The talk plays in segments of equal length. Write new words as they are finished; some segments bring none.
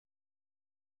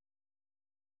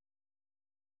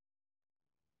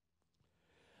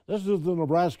This is the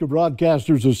Nebraska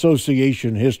Broadcasters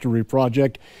Association History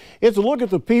Project. It's a look at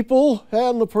the people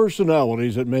and the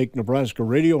personalities that make Nebraska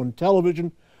radio and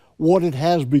television what it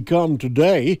has become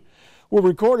today. We're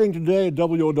recording today at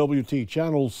WOWT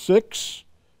Channel 6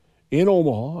 in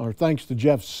Omaha. Our thanks to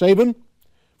Jeff Saban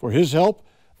for his help.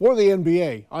 For the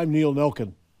NBA, I'm Neil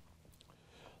Nelkin.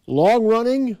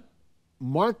 Long-running,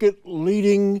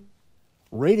 market-leading,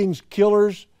 ratings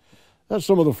killers. That's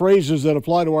some of the phrases that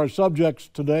apply to our subjects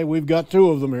today. We've got two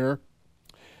of them here.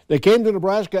 They came to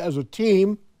Nebraska as a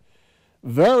team,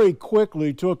 very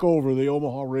quickly took over the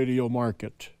Omaha radio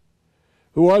market.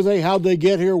 Who are they? How'd they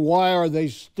get here? Why are they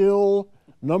still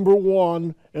number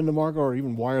one in the market? Or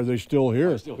even why are they still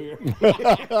here? Still here.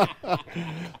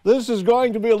 This is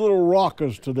going to be a little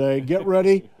raucous today. Get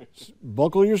ready.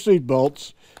 Buckle your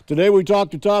seatbelts. Today we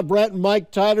talk to Todd Brandt and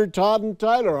Mike Tyler, Todd and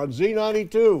Tyler on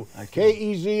Z92,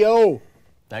 KEZO.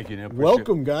 Thank you, Neil.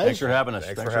 Welcome, guys. Thanks for having us.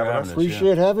 Thanks for having us.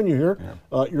 Appreciate having you here.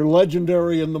 Yeah. You're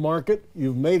legendary in the market.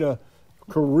 You've made a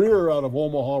career out of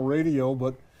Omaha radio,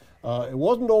 but it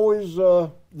wasn't always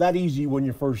that easy when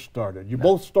you first started. You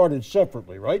both started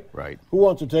separately, right? Right. Who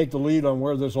wants to take the lead on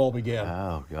where this all began?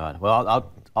 Oh God.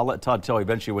 Well, I'll let Todd tell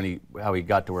eventually how he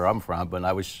got to where I'm from. But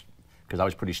because I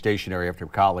was pretty stationary after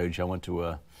college. I went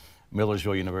to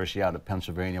Millersville University out of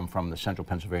Pennsylvania. I'm from the central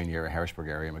Pennsylvania area, Harrisburg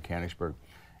area, Mechanicsburg.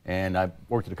 And I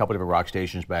worked at a couple different rock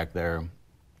stations back there.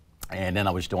 And then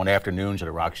I was doing afternoons at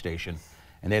a rock station.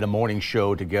 And they had a morning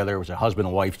show together. It was a husband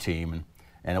and wife team.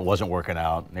 And it wasn't working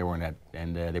out. And they weren't at,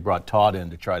 and they brought Todd in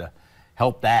to try to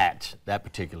help that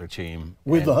particular team.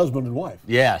 With the husband and wife?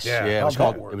 Yes. Yeah. Yeah.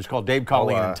 It was called Dave,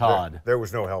 Colleen, and Todd. There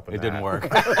was no help in It that. didn't work.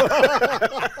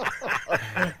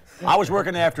 I was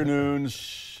working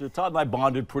afternoons. Todd and I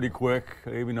bonded pretty quick,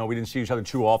 even though we didn't see each other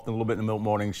too often, a little bit in the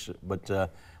mornings. But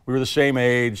we were the same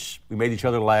age. We made each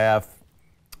other laugh.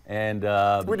 And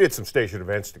We did some station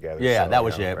events together. yeah, so, that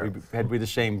was you know, it. We had the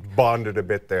same. Bonded a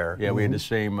bit there. Yeah, we had the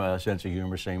same sense of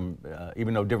humor. Same,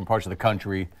 even though different parts of the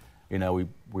country, you know,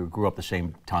 we grew up the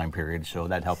same time period, so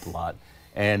that helped a lot.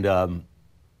 And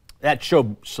that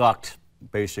show sucked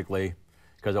basically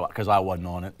because I wasn't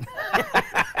on it.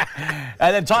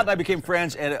 And then Todd and I became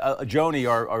friends, and Joni,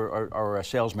 our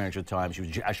sales manager at the time, she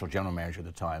was actual general manager at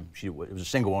the time. It was a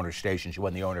single owner station. She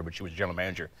wasn't the owner, but she was general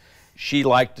manager. She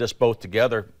liked us both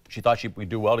together. She thought we'd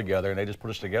do well together, and they just put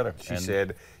us together. She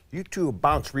said, "You two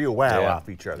bounce real well off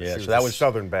each other." Yeah, She so that was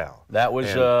Southern Belle. That was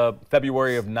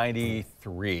February of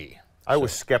 '93. I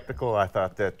was skeptical. I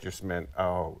thought that just meant,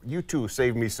 oh, you two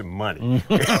saved me some money.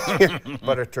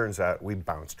 But it turns out we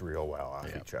bounced real well off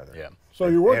each other. Yeah. So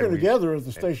you're working together at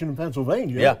the station in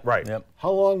Pennsylvania. Yeah. Right. Yep. How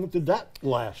long did that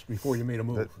last before you made a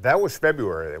move? That was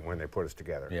February when they put us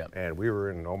together. Yeah. And we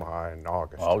were in Omaha in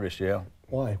August. August, yeah.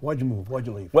 Why? Why'd you move? Why'd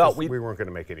you leave? Well, We weren't going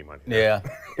to make any money. yeah,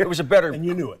 it was a better And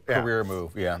you knew it. career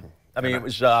move. Yeah. I mean, it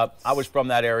was. I was from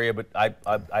that area, but I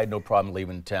had no problem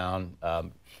leaving town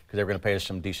because they were going to pay us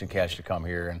some decent cash to come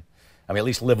here, and I mean at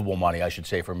least livable money, I should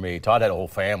say, for me. Todd had a whole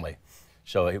family,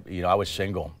 so you know I was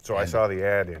single. So I saw the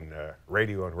ad in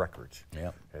Radio and Records.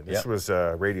 Yeah. And this was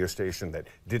a radio station that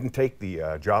didn't take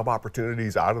the job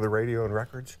opportunities out of the Radio and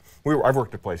Records. I've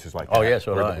worked at places like that. Oh, yeah,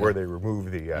 so did I, where yeah. they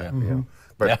remove the, you Mm-hmm. know.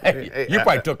 But you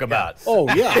probably took them out. Oh,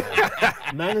 yeah.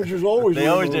 Managers always They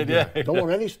always remove did, yeah. that. Don't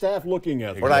want any staff looking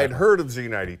at them. But I had heard of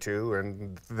Z92,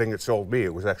 and the thing that sold me,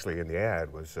 it was actually in the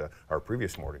ad, was our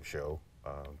previous morning show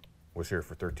was here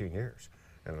for 13 years.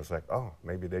 And it was like, oh,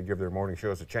 maybe they give their morning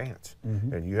shows a chance.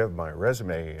 And you have my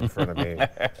resume in front of me.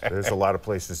 There's a lot of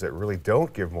places that really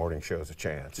don't give morning shows a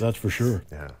chance. That's for sure.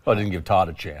 Yeah. I didn't give Todd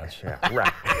a chance. Yeah,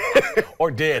 right.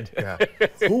 Or did. Yeah.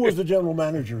 Who was the general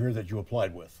manager here that you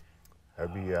applied with?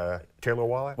 That'd be Taylor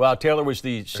Wallet. Well, Taylor was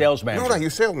the sales manager. No,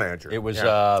 he's sales manager. It was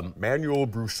Manuel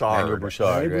Broussard. Manuel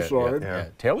Broussard. Manuel Broussard. Yeah.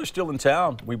 Taylor's still in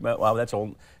town. We met. Well, that's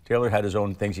old. Taylor had his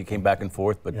own things. He came back and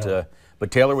forth,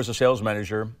 but Taylor was a sales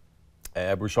manager.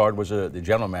 Broussard was the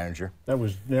general manager. That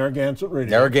was Narragansett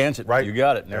Radio. Narragansett, Right. You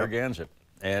got it, Narragansett.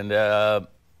 And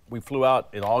we flew out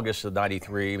in August of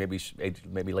 '93, maybe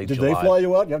late Did July. they fly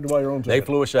you out? You have to buy your own They ticket.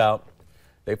 flew us out.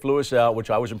 They flew us out, which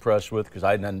I was impressed with because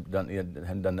I hadn't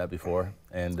done that before.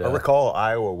 And I recall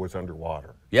Iowa was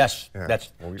underwater. yes,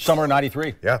 that's summer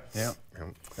 '93. Yeah. Yeah.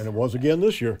 And it was again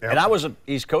this year. And I was an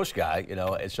East Coast guy, you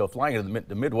know, and so flying into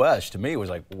the Midwest to me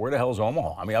was like, where the hell's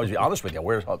Omaha? I mean, I was honest with you,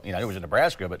 it was in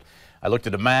Nebraska, but I looked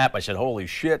at the map. I said, holy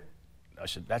shit! I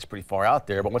said that's pretty far out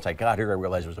there. But once I got here, I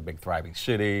realized it was a big, thriving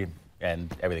city,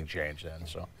 and everything changed then.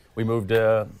 So we moved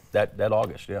that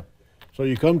August. Yeah. So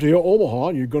you come to Omaha,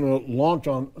 you're going to launch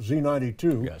on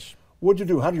Z92. Yes. What'd you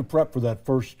do? How did you prep for that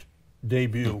first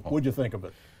debut? What'd you think of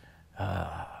it?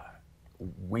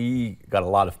 we got a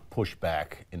lot of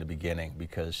pushback in the beginning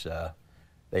because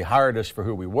they hired us for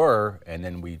who we were, and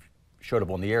then we showed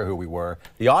up on the air who we were.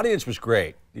 The audience was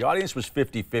great. The audience was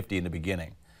 50-50 in the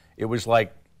beginning. It was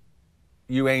like,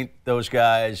 you ain't those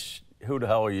guys, who the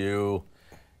hell are you?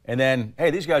 And then,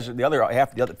 hey, these guys, the other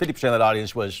 50% of that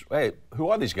audience was, hey, who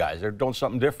are these guys? They're doing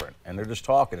something different, and they're just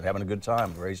talking and having a good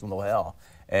time, raising a little hell.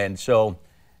 And so,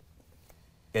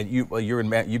 and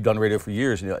you've done radio for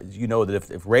years, you know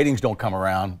that if ratings don't come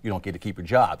around, you don't get to keep your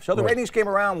job. So the ratings came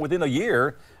around within a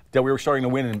year that we were starting to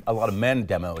win a lot of men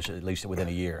demos, at least within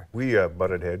a year. We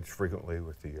butted heads frequently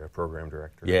with the program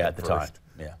director. Yeah, at the time.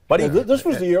 Yeah. But this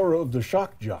was the era of the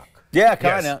shock jock. Yeah,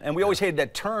 kind of. Yes. And we always hated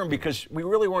that term because we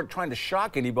really weren't trying to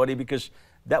shock anybody because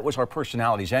that was our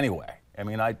personalities anyway. I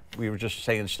mean, we were just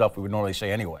saying stuff we would normally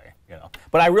say anyway, you know.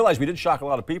 But I realized we did shock a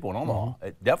lot of people in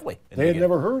Omaha, definitely. They had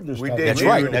never heard this. That's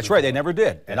right. That's right. They never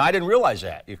did, and I didn't realize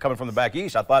that. You're coming from the back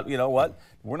east. I thought, you know what,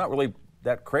 we're not really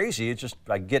that crazy. It's just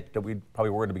I get that we probably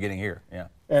were in the beginning here. Yeah.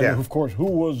 And of course, who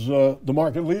was the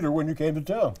market leader when you came to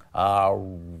town?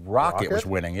 Rocket was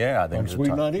winning. Yeah, I think. On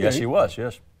Sweet 98. Yes, he was.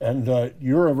 Yes. And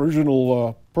your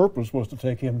original purpose was to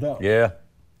take him down. Yeah.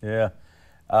 Yeah.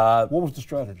 What was the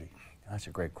strategy? That's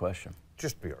a great question.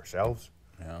 Just be ourselves.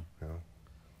 Yeah. You know?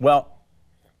 Well,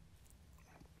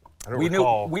 I don't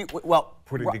recall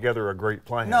putting Ro together a great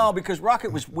plan. No, because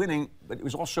Rocket was winning, but it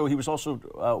was also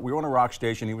we were on a rock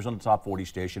station. He was on the top 40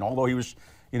 station. Although he was,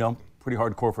 you know, pretty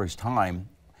hardcore for his time,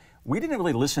 we didn't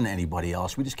really listen to anybody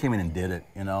else. We just came in and did it,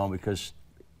 you know, because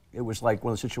it was like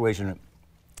one of the situations.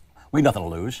 We had nothing to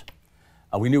lose.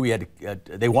 We knew we had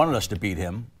to. They wanted us to beat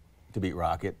him, to beat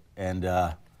Rocket,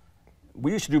 and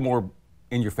we used to do more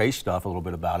in-your-face stuff a little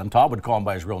bit about him. Todd would call him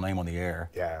by his real name on the air.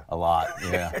 Yeah. A lot.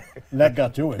 Yeah. And that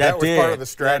got to it. That was part of the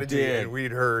strategy, and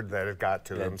we'd heard that it got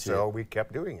to him, so we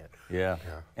kept doing it. Yeah.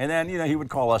 And then, you know, he would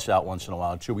call us out once in a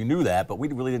while too. We knew that, but we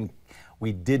really didn't.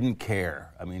 We didn't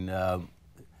care. I mean, I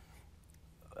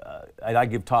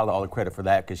give Todd all the credit for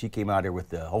that because he came out here with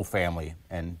the whole family,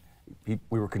 and we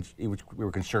were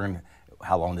concerned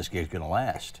how long this gig's going to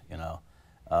last. You know.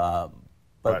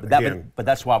 But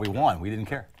that's why we won. We didn't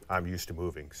care. I'm used to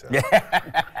moving, so.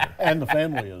 And the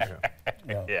family is.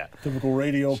 Yeah. Typical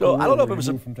radio. So I don't know if it was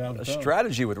from town to a town.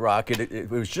 strategy with Rocket. It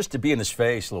was just to be in his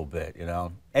face a little bit, you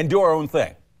know, and do our own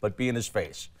thing, but be in his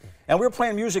face. And we were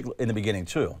playing music in the beginning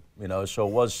too, you know. So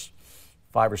it was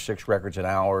 5 or 6 records an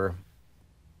hour,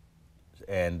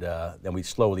 and then we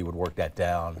slowly would work that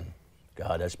down.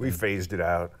 God, we phased it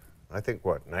out. I think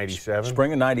what, 97?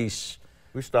 Spring of '90s.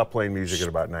 We stopped playing music at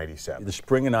about 97. The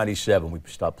spring of '97, we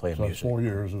stopped playing so music. 4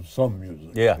 years of some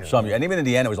music. Yeah, some. And even in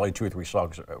the end, it was only 2 or 3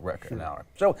 songs a record an hour.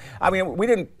 So, I mean,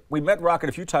 we met Rocket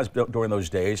a few times during those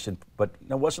days, but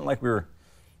it wasn't like we were.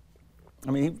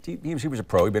 I mean, he was a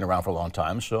pro. He'd been around for a long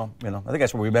time, so you know. I think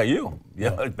that's where we met you.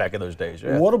 Yeah, back in those days.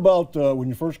 Yeah. What about when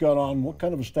you first got on? What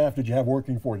kind of a staff did you have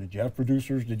working for you? Did you have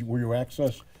producers? Were you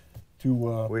access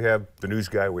to? We have the news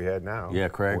guy we had now. Yeah,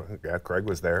 Craig. Yeah, Craig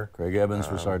was there. Craig Evans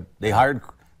was our. They hired.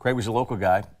 Craig was a local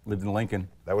guy, lived in Lincoln.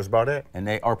 That was about it. And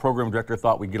our program director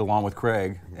thought we'd get along with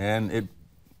Craig, and it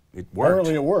worked.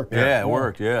 Apparently it worked. Yeah, it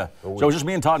worked, yeah. So it was just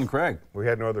me and Todd and Craig. We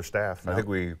had no other staff. No. I think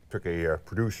we took a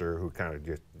producer who kind of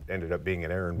just ended up being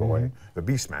an errand boy, the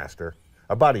Beastmaster,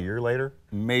 about a year later.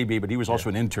 Maybe, but he was also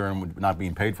an intern, not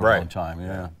being paid for a long time,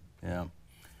 yeah.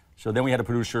 So then we had a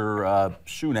producer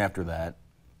soon after that.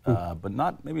 But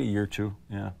not maybe a year or two.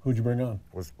 Yeah. Who'd you bring on?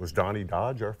 Was Donnie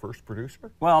Dodge our first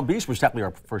producer? Well, Beast was technically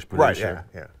our first producer.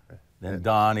 Right. Yeah. Then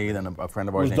Donnie, then a friend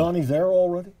of ours. Was Donnie there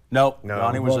already? No.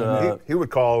 Donnie was. He would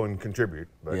call and contribute.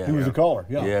 But, he was a caller.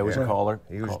 Yeah. Yeah, he was a caller.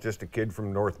 He was just a kid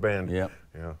from North Bend. Yeah.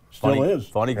 Yeah. Still is.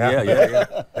 Funny.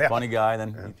 Yeah. Funny guy.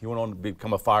 Then he went on to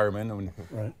become a fireman. And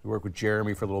we worked with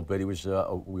Jeremy for a little bit. He was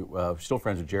still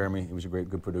friends with Jeremy. He was a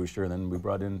good producer. And then we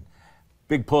brought in.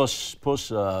 Big Puss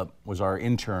was our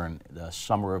intern the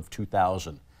summer of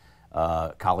 2000,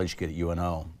 college kid at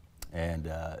UNO, and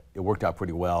it worked out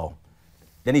pretty well.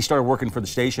 Then he started working for the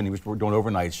station. He was doing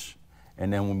overnights,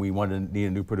 and then when we need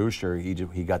a new producer, he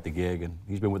got the gig, and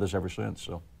he's been with us ever since.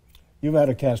 So, you've had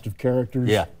a cast of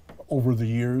characters over the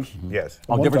years. Yes.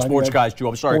 On different sports guys too.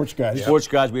 I'm sorry. Sports guys. Sports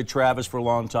guys. We had Travis for a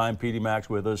long time, Petey Max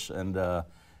with us, but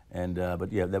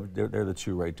yeah, they're the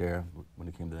two right there when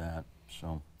it came to that.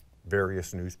 So.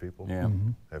 Various news people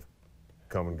have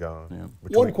come and gone.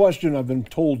 Yeah. One question I've been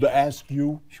told to ask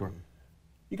you. Sure.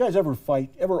 You guys ever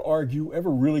fight, ever argue, ever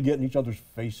really get in each other's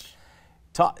face?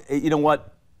 You know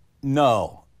what?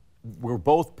 No. We're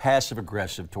both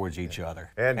passive-aggressive towards each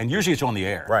other. And usually it's on the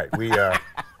air. Right.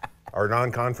 are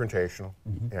non-confrontational.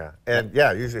 Yeah, and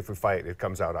yeah, usually if we fight, it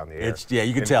comes out on the air. Yeah,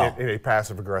 you can tell in a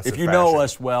passive-aggressive. If you know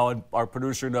us well, and our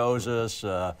producer knows us,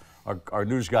 our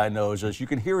news guy knows us, you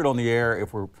can hear it on the air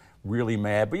if we're really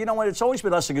mad. But you know what? It's always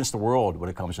been us against the world when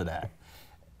it comes to that.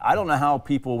 I don't know how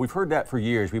people, we've heard that for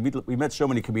years. We met so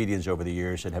many comedians over the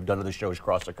years that have done other shows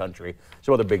across the country,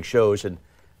 some other big shows,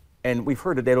 and we've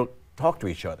heard that they don't talk to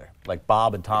each other. Like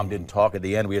Bob and Tom didn't talk at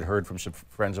the end. We had heard from some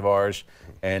friends of ours,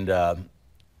 and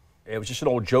it was just an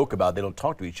old joke about they don't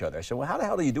talk to each other. I said, well, how the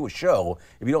hell do you do a show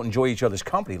if you don't enjoy each other's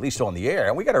company, at least on the air?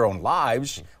 And we got our own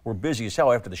lives. We're busy as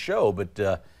hell after the show,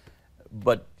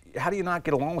 but how do you not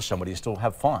get along with somebody and still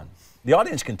have fun? The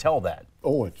audience can tell that.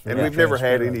 Oh, it's and we've never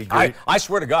had any great... I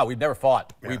swear to God, we've never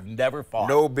fought. Yeah. We've never fought.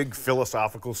 No big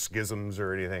philosophical schisms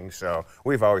or anything, so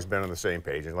we've always been on the same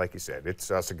page. And like you said,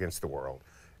 it's us against the world.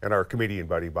 And our comedian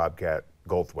buddy, Bobcat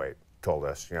Goldthwait, told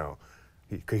us, you know,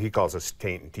 he calls us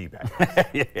taint and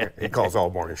teabag. He calls all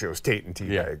morning shows taint and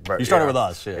teabag. Yeah. But he started with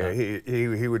us. Yeah.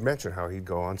 He would mention how he'd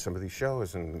go on some of these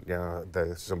shows, and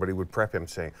somebody would prep him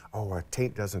saying, "Oh,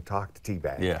 taint doesn't talk to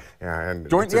teabag." Yeah. And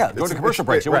during the commercial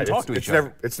breaks, they wouldn't talk to each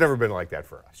other. It's never been like that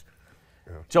for us.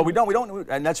 You know? So we don't,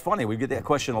 and that's funny. We get that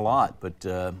question a lot, but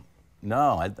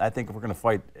no, I think if we're going to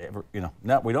fight,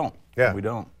 no, we don't. Yeah. We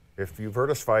don't. If you've heard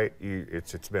us fight,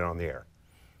 it's been on the air.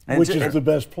 And which is the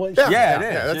best place. Yeah,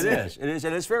 it is. It is,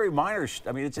 and it's very minor.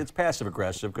 I mean, it's passive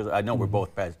aggressive because I know we're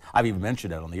both passive. I've even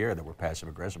mentioned that on the air that we're passive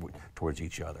aggressive towards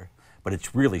each other. But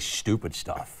it's really stupid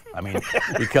stuff. I mean,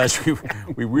 because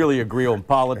we really agree on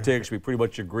politics. We pretty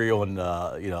much agree on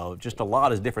just a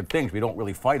lot of different things we don't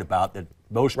really fight about that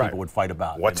most people would fight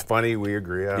about. What's funny, we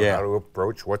agree on how to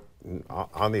approach what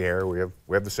on the air. We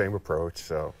have the same approach.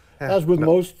 So as with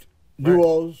most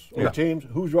duos or teams,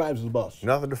 who drives the bus?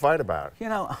 Nothing to fight about. You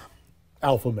know,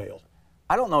 alpha male.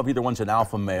 I don't know if either one's an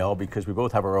alpha male because we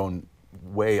both have our own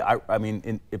way. I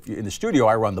mean, in the studio,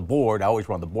 I run the board. I always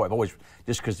run the board. I've always,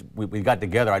 just because we got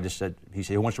together, I just said, he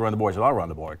said, who wants to run the board? I said, I'll run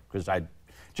the board because I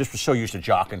just was so used to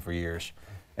jocking for years.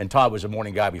 And Todd was a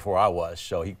morning guy before I was,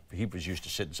 so he was used to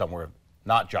sitting somewhere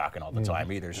not jocking all the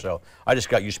time either. So I just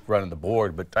got used to running the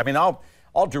board. But I mean,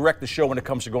 I'll direct the show when it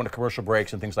comes to going to commercial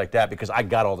breaks and things like that because I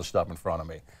got all the stuff in front of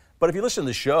me. But if you listen to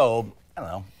the show, I don't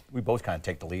know, we both kind of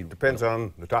take the lead. Depends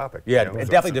on the topic. Yeah, it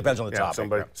definitely depends on the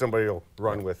topic. Somebody will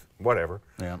run with whatever.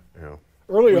 Yeah.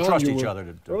 Early we on, trust each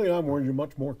other. Early on, were you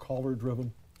much more caller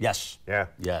driven? Yes. Yeah.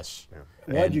 Yes. Yeah.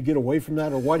 Why did you get away from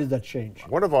that, or why did that change?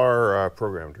 One of our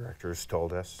program directors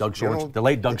told us. Doug Sorensen, the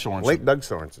late Doug Sorensen. Late Doug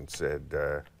Sorensen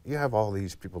said, you have all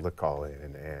these people that call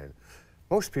in, and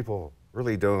most people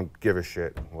really don't give a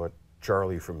shit what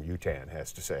Charlie from Utan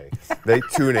has to say. They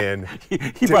tune in.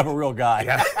 He's a real guy.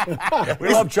 Yeah. We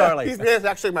love Charlie. He's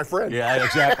actually my friend. Yeah,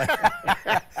 exactly.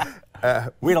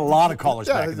 We had a lot of callers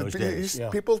back in those days.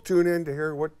 People tune in to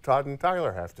hear what Todd and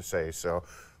Tyler have to say, so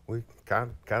we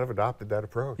kind of adopted that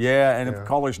approach. Yeah, and if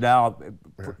callers now,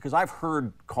 because I've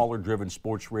heard caller-driven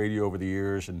sports radio over the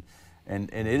years, and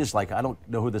it is like, I don't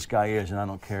know who this guy is, and I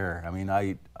don't care. I mean,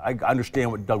 I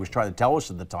understand what Doug was trying to tell us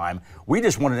at the time. We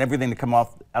just wanted everything to come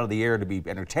out of the air to be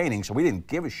entertaining, so we didn't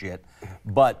give a shit.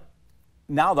 But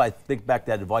now that I think back,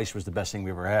 that advice was the best thing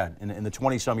we ever had. In the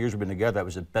 20-some years we've been together, that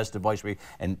was the best advice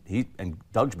and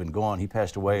Doug's been gone. He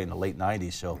passed away in the late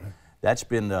 90s, so that's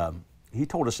been, he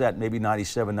told us that maybe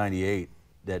 97, 98,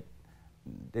 that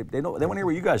they want to hear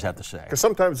what you guys have to say. Because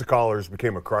sometimes the callers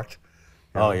became a crutch.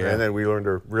 Oh, yeah. And then we learned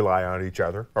to rely on each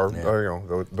other, or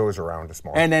those around us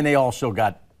more. And then they also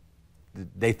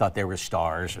they thought they were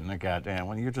stars, and they got,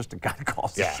 well, you're just a guy that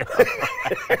calls the show.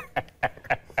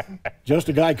 Just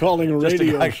a guy calling a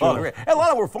radio show. And a lot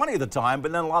of them were funny at the time,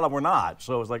 but then a lot of them were not.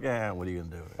 So it was like, what are you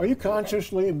going to do? Are you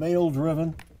consciously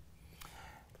male-driven?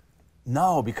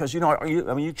 No, because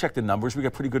you check the numbers. We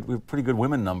have pretty good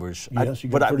women numbers. Yes, you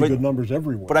got pretty good numbers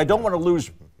everywhere. But I don't want to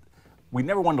lose. We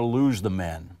never want to lose the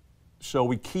men. So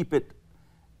we keep it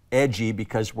edgy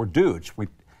because we're dudes.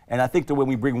 And I think that when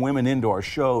we bring women into our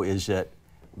show is that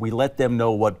we let them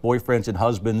know what boyfriends and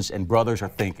husbands and brothers are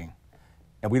thinking.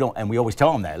 And we always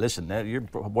tell them that. Listen, your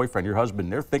boyfriend, your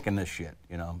husband, they're thinking this shit,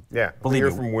 Yeah. Believe me.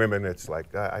 from women, it's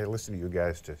like, I listen to you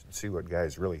guys to see what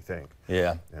guys really think.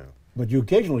 Yeah. But you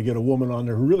occasionally get a woman on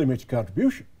there who really makes a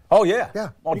contribution. Oh, yeah.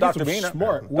 Yeah. Well, Dr. Mina.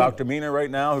 Dr. Mina right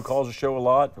now, who calls the show a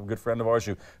lot, a good friend of ours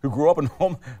who grew up in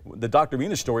home. The Dr.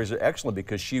 Mina story is excellent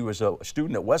because she was a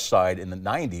student at Westside in the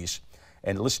 90s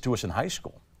and listened to us in high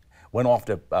school. Went off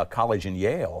to college at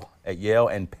Yale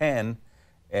and Penn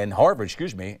and Harvard,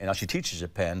 and now she teaches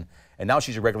at Penn, and now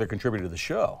she's a regular contributor to the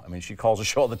show. I mean, she calls the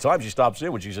show all the time. She stops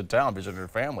in when she's in town visiting her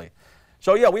family.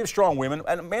 So, yeah, we have strong women,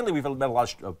 and mainly we've met a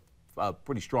lot of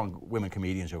pretty strong women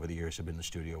comedians over the years have been in the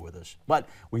studio with us. But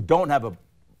we don't have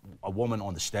a woman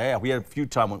on the staff. We had a few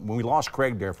times when we lost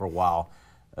Craig there for a while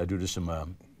due to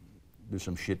some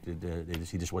shit.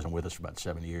 He just wasn't with us for about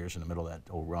 7 years in the middle of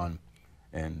that whole run.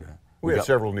 And we had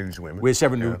several news women. We had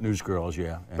several news girls,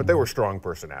 yeah. But they were strong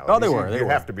personalities. Oh, they were. You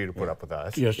have to be to put up with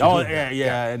us. Yes. Oh,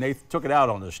 yeah, and they took it out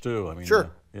on us too. I mean, sure.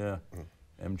 Yeah.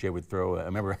 MJ would throw. I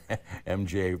remember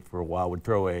MJ for a while would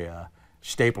throw a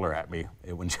stapler at me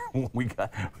when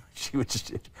she was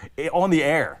just on the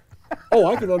air. Oh,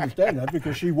 I can understand that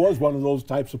because she was one of those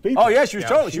types of people. Oh, yeah, she was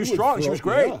totally. She was strong. She was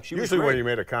great. Yeah. She was Usually great. when you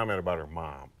made a comment about her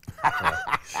mom,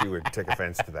 she would take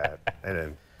offense to that and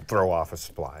then throw off his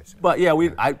supplies. But yeah,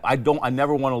 I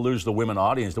never want to lose the women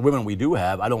audience. The women we do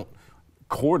have, I don't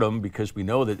court them because we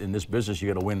know that in this business you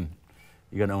got to win,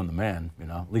 you got to own the man. You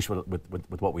know, at least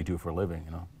with what we do for a living.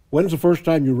 You know. When's the first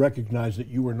time you recognized that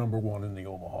you were #1 in the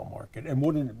Omaha market, and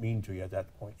what did it mean to you at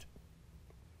that point?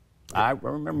 I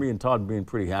remember me and Todd being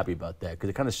pretty happy about that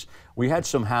because we had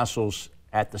some hassles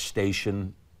at the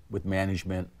station with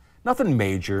management. Nothing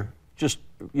major, just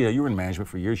you were in management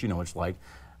for years, you know what it's like,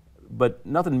 but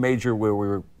nothing major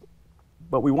where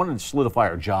but we wanted to solidify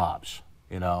our jobs,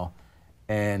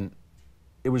 and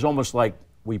it was almost like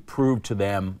we proved to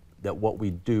them that what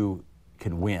we do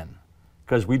can win,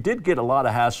 because we did get a lot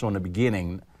of hassle in the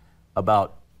beginning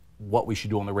about what we should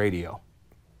do on the radio,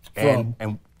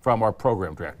 and from our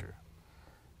program director.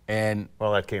 And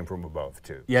well, that came from above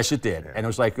too. Yes, it did. Yeah. And it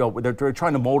was like, they're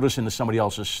trying to mold us into somebody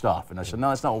else's stuff. And I said, no,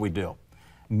 that's not what we do.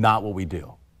 Not what we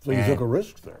do. So you took a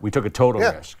risk there. We took a total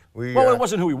risk. Well, it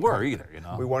wasn't who we were either,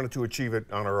 We wanted to achieve it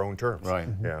on our own terms. Right.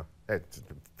 Yeah.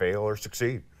 Fail or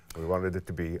succeed. We wanted it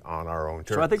to be on our own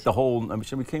terms. So I think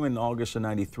so we came in August of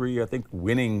 '93. I think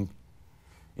winning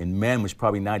in men was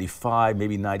probably 95,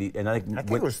 maybe 90. And I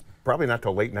think it was probably not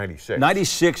till late 96.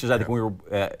 96 is, I think, when we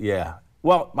were,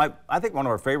 Well, I think one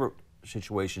of our favorite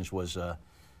situations was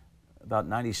about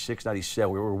 96,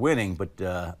 97. We were winning, but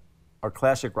our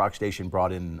classic rock station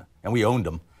brought in, and we owned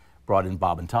them, brought in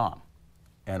Bob and Tom.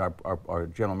 And our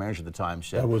general manager at the time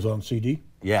said... That was on CD?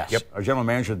 Yes. Yep. Our general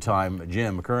manager at the time,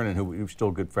 Jim McKernan, who was still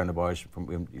a good friend of ours,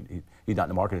 he's not in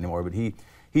the market anymore, but he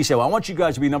said, well, I want you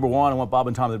guys to be #1, I want Bob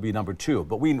and Tom to be #2.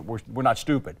 But we're not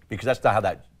stupid, because that's not how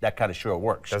that kind of show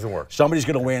works. Doesn't work. Somebody's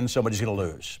going to win, somebody's going to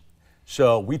lose.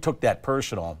 So we took that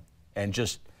personal and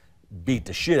just beat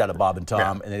the shit out of Bob and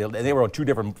Tom, and they were on 2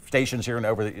 different stations here and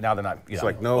over. Now they're not. It's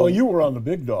like no. Oh, you were on the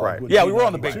Big Dog. Right. Yeah, we were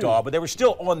on the Big Dog, but they were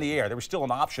still on the air. They were still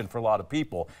an option for a lot of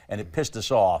people, and it pissed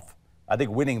us off. I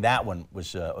think winning that one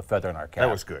was a feather in our cap. That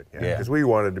was good, because we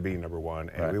wanted to be #1,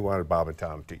 and we wanted Bob and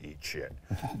Tom to eat shit.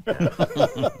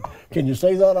 Can you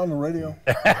say that on the radio?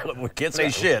 We can't say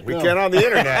shit. We can on the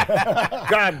internet.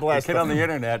 God bless. We can on the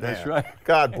internet. That's right.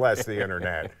 God bless the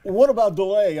internet. What about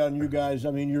delay on you guys?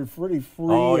 I mean, you're pretty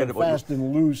free and fast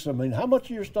and loose. I mean, how much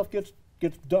of your stuff gets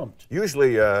dumped?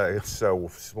 Usually, it's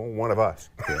one of us.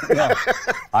 Yeah.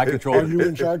 I control. Are you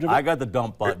in charge of it? I got the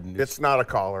dump button. It's not a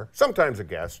caller. Sometimes a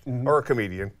guest or a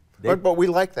comedian. But we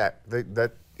like that.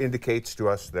 That indicates to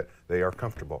us that they are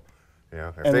comfortable.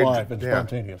 And live and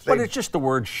spontaneous. But it's just the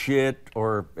word shit,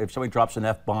 or if somebody drops an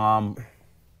F-bomb,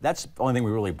 that's the only thing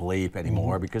we really bleep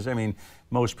anymore, because, I mean,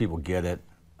 most people get it.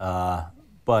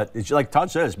 But it's like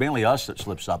Todd said, it's mainly us that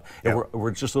slips up. Yeah.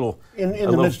 We're just a little... In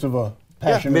the midst of a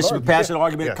passionate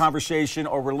argument, conversation,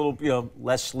 or we're a little,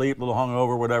 less sleep, a little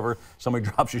hungover, whatever. Somebody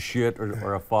drops a shit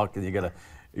or a fuck, and you gotta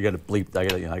bleep. I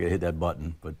gotta hit that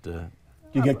button. But do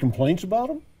you get complaints about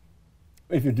them?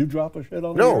 If you do drop a shit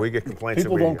on No, there? we get complaints.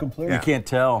 People don't complain. you can't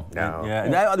tell. No.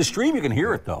 And on the stream you can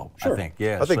hear it though. Sure. I think.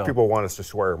 Yeah. I think people want us to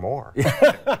swear more,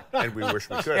 and we wish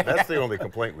we could. That's the only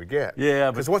complaint we get.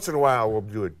 Yeah, because once in a while we'll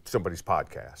do somebody's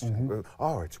podcast.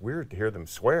 Oh, it's weird to hear them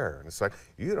swear, and it's like,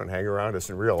 you don't hang around us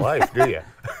in real life, do you?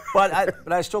 But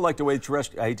I still like the way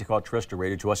I hate to call it terrestrial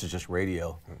radio. To us, it's just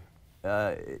radio.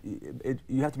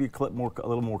 You have to be a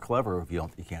little more clever if you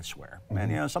can't swear.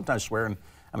 And sometimes swearing,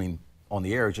 I mean, on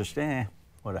the air is just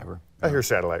whatever. I hear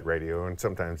satellite radio, and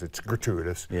sometimes it's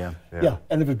gratuitous. Yeah,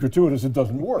 and if it's gratuitous, it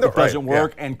doesn't work. No, it doesn't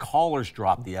work, and callers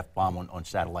drop the F-bomb on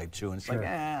satellite too, and it's like,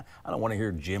 I don't want to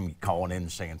hear Jim calling in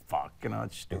and saying fuck,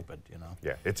 it's stupid,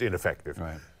 Yeah, it's ineffective.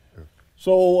 Right.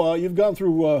 So you've gone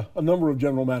through a number of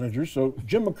general managers. So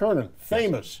Jim McKernan,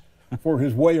 famous for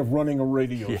his way of running a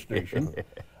radio station.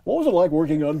 What was it like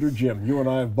working under Jim? You and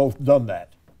I have both done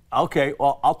that. Okay,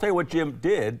 well, I'll tell you what Jim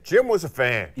did. Jim was a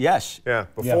fan. Yes. Yeah,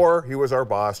 before he was our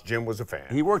boss, Jim was a fan.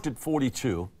 He worked at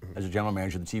 42 as a general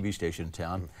manager of the TV station in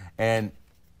town, and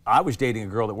I was dating a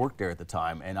girl that worked there at the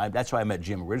time, and that's how I met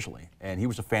Jim originally, and he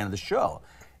was a fan of the show.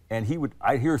 And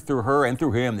I'd hear through her and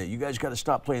through him that you guys got to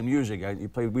stop playing music.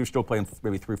 We were still playing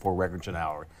maybe 3 or 4 records an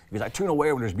hour. Because I tune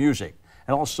away when there's music.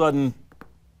 And all of a sudden,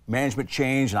 management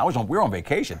changed, and we were on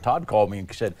vacation. Todd called me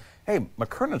and said, "Hey,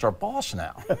 McKernan's our boss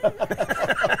now."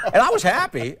 And I was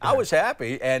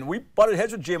happy. And we butted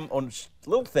heads with Jim on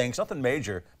little things, nothing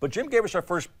major. But Jim gave us our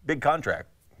first big contract.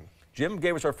 Jim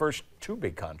gave us our first 2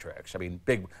 big contracts. I mean,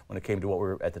 big when it came to what we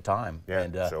were at the time. Yeah,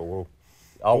 and, so we'll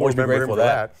always be remember grateful him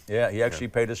for for that. Yeah, he actually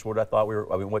paid us what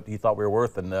what he thought we were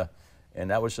worth, and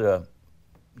that was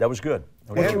good.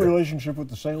 What's your relationship with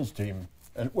the sales team?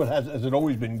 And has it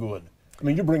always been good? I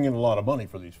mean, you bring in a lot of money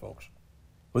for these folks.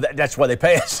 Well, that's why they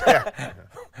pay us.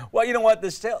 Well, you know what?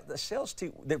 The sales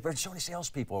team, there've been so many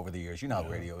salespeople over the years. You know how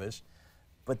radio is.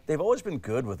 But they've always been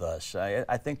good with us.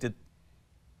 I think that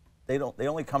they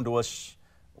only come to us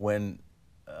when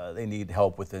they need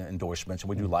help with the endorsements, and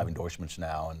we do live endorsements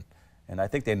now. And I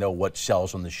think they know what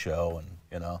sells on the show, and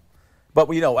you know. But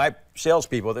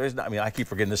salespeople. I keep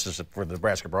forgetting this is for the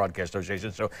Nebraska Broadcast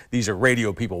Association. So these are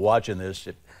radio people watching this.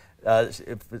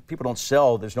 If people don't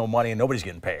sell, there's no money and nobody's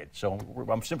getting paid. So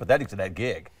I'm sympathetic to that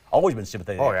gig. Always been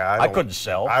sympathetic. Oh yeah, I couldn't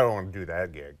sell. I don't want to do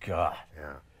that gig. God.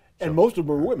 Yeah. And most of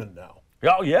them are women now.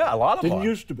 Oh yeah, a lot of them Didn't are.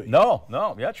 used to be. No,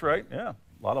 that's right. Yeah,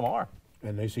 a lot of them are.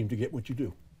 And they seem to get what you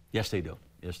do. Yes, they do.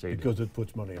 Because it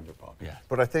puts money in their pocket. Yeah.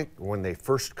 But I think when they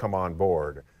first come on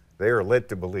board, they are led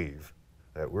to believe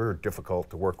that we're difficult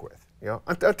to work with.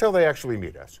 Until they actually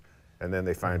meet us, and then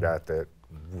they find out that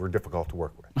we're difficult to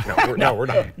work with. No, we're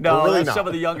not. No, we're really that's not. some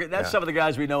of the younger. That's some of the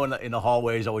guys we know in the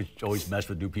hallways. Always mess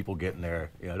with new people getting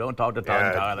there. Don't talk to Todd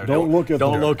and Tyler. Don't look at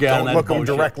them. Don't look at them. Don't look them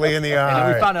directly in the eye. And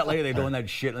then we found out later they're doing that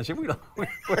shit. And I said, we're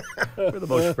the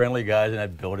most friendly guys in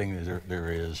that building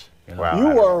there is. Wow.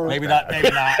 You are Maybe not.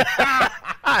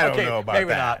 I don't know about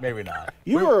that. Maybe not.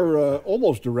 You are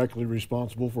almost directly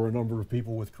responsible for a number of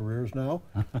people with careers now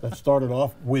that started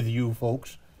off with you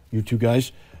folks, you 2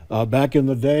 guys, back in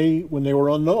the day when they were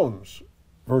unknowns,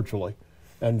 virtually.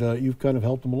 And you've kind of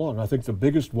helped them along. I think the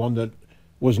biggest one that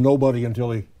was nobody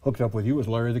until he hooked up with you was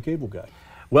Larry the Cable Guy.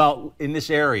 Well, in this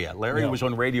area, Larry was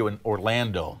on radio in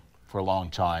Orlando for a long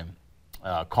time.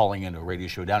 Calling into a radio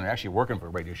show down there, actually working for a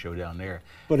radio show down there.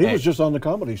 But he was just on the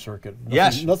comedy circuit.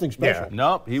 Nothing special. Yeah.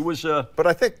 No, he was. But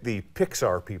I think the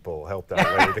Pixar people helped out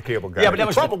Larry the Cable Guy. Yeah, but that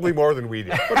was probably more than we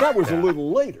did. But that was a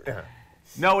little later. Yeah.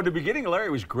 No, in the beginning, Larry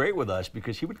was great with us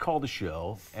because he would call the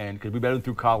show, and because we met him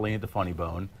through Colleen at the Funny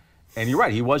Bone. And you're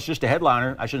right, he was just a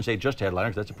headliner. I shouldn't say just a headliner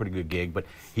because that's a pretty good gig, but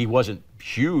he wasn't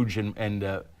huge, and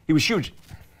he was huge.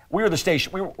 We were the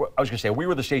station. We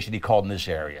were the station he called in this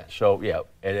area. So yeah,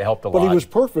 it helped a lot. But he was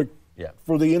perfect Yeah.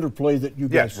 for the interplay that you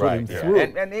guys put him through.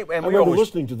 And I we remember always,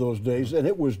 listening to those days, and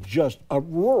it was just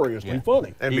uproariously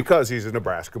funny. And because he's a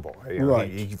Nebraska boy,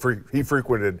 Right. he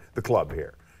frequented the club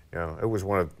here. It was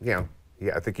one of,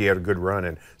 I think he had a good run.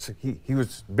 And so he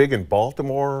was big in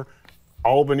Baltimore,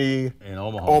 Albany, in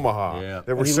Omaha. Yeah.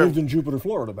 There And he lived in Jupiter,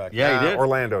 Florida back then. Yeah, he did.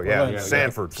 Orlando,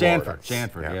 Sanford, Florida.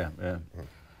 Sanford,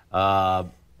 yeah.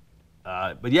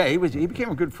 But yeah, he became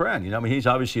a good friend. He's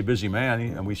obviously a busy man,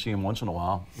 and we see him once in a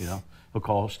while. He'll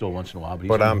call still once in a while.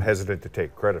 But I'm hesitant to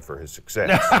take credit for his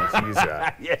success.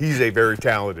 He's a very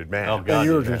talented man. Oh, God, And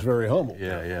yours is very humble.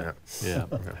 Yeah.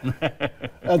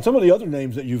 And some of the other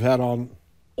names that you've had on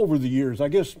over the years, I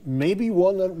guess maybe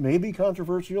one that may be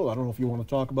controversial, I don't know if you want to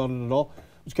talk about it at all,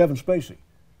 was Kevin Spacey,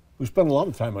 who spent a lot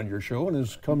of time on your show and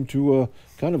has come to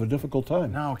kind of a difficult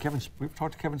time. No, we've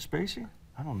talked to Kevin Spacey?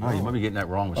 I don't know. You might be getting that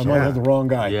wrong with I might have the wrong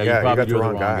guy. Yeah, you probably got do the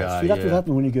have wrong guy. See, that's what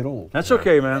happens when you get old. That's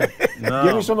okay, man. No.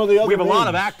 Give me some of the other We have a lot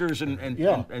of names. actors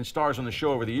and stars on the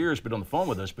show over the years, but on the phone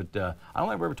with us. But I don't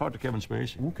think I've ever talked to Kevin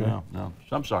Spacey. Okay. No.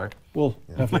 So I'm sorry. We'll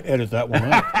have to edit that one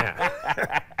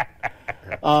out.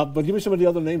 But give me some of the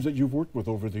other names that you've worked with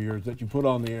over the years that you put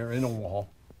on the air in Omaha.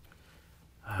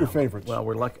 Your favorites. Well,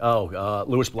 we're like,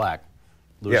 Louis Black.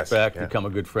 Louis Black, become a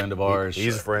good friend of ours.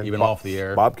 He's a friend. Even off the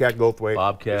air. Bobcat Goldthwait.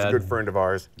 Bobcat. He's a good friend of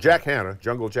ours. Jack Hanna,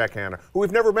 Jungle Jack Hanna, who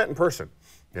we've never met in person.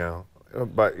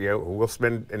 But we'll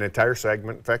spend an entire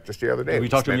segment. In fact, just the other day, We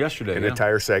talked to him yesterday, An yeah.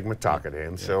 entire segment talking to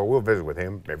him. So we'll visit with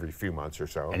him every few months or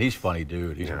so. And he's funny,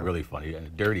 dude. He's really funny and a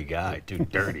dirty guy, too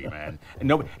dirty, man.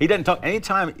 And he doesn't talk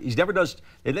anytime.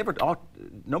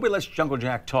 Nobody lets Jungle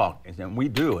Jack talk, and we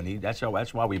do. And that's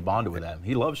why we bonded with him.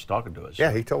 He loves talking to us.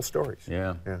 Yeah, he tells stories.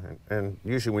 Yeah. And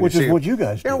usually when Which you see is him, what you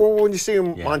guys do. Yeah, well, when you see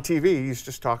him on TV, he's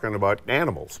just talking about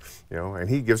animals, and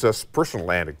he gives us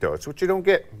personal anecdotes, which you don't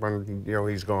get when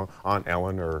he's going on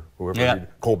Ellen or whoever,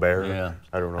 Colbert. Yeah.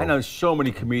 I don't know. I know so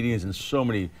many comedians and so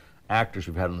many actors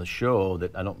we've had on the show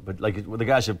that I don't. But like the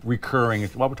guys are recurring.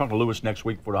 Well, we're talking to Louis next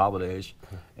week for the holidays,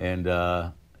 and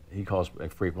he calls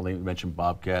frequently. We mentioned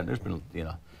Bobcat. There's been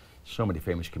so many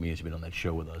famous comedians have been on that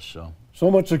show with us.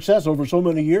 So much success over so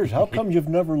many years. How come you've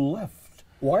never left?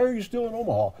 Why are you still in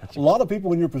Omaha? A lot of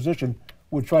people in your position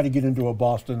would try to get into a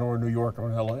Boston or a New York or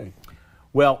an L.A.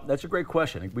 Well, that's a great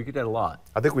question. We get that a lot.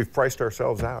 I think we've priced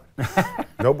ourselves out.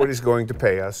 Nobody's going to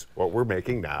pay us what we're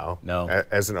making now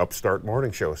as an upstart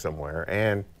morning show somewhere,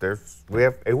 and we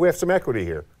have some equity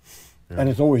here. And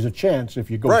it's always a chance if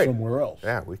you go somewhere else.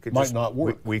 Yeah, we could not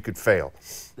work. We could fail.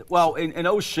 Well,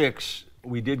 in 06,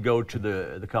 we did go to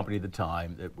the company at the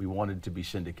time that we wanted to be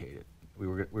syndicated. We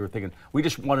were thinking we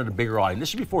just wanted a bigger audience. This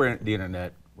is before the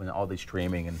internet, when all the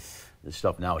streaming and this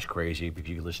stuff now is crazy because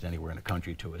you can listen anywhere in the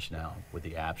country to us now with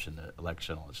the apps and the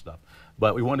Alexa and all this stuff.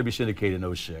 But we wanted to be syndicated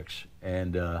in 06,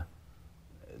 and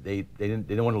they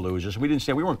didn't want to lose us. We didn't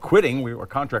say we weren't quitting. Our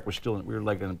contract was still. We were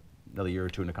like another year or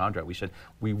two in the contract. We said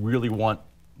we really want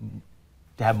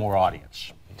to have more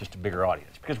audience, just a bigger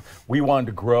audience, because we wanted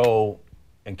to grow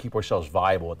and keep ourselves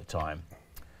viable at the time.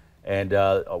 And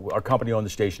our company owned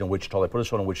the station in Wichita. They put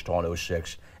us on in Wichita in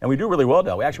 06. And we do really well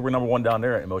now. We're number one down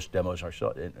there in most demos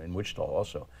in Wichita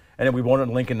also. And then we've been on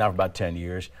Lincoln now for about 10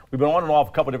 years. We've been on and off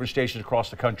a couple of different stations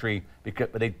across the country,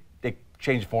 but they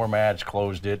changed formats,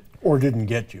 closed it. Or didn't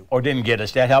get you. Or didn't get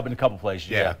us. That happened in a couple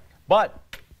places, yeah.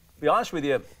 But to be honest with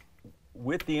you,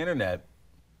 with the internet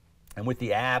and with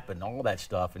the app and all that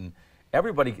stuff, and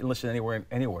everybody can listen anywhere,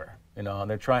 you know, and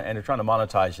they're trying to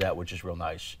monetize that, which is real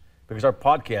nice. Because our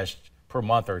podcasts per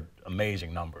month are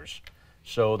amazing numbers.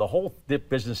 So the whole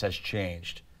business has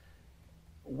changed.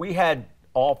 We didn't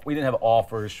have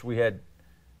offers. We had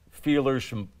feelers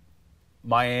from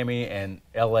Miami and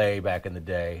LA back in the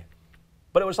day.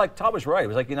 But it was like, Todd was right. It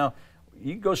was like, you know,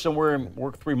 you can go somewhere and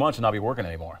work 3 months and not be working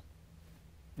anymore.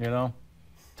 You know?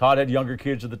 Todd had younger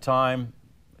kids at the time.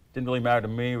 Didn't really matter to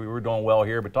me. We were doing well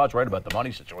here, but Todd's right about the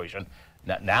money situation.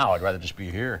 Now I'd rather just be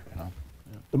here, you know?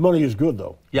 The money is good,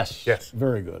 though. Yes.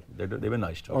 Very good. They've been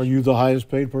nice to us. Are you the highest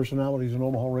paid personalities in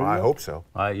Omaha radio? I hope so.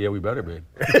 Yeah, we better be.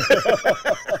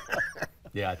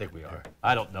 Yeah, I think we are.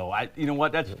 I don't know. You know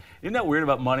what? Isn't that weird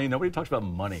about money? Nobody talks about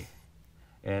money.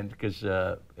 And because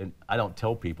and I don't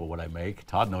tell people what I make.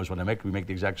 Todd knows what I make. We make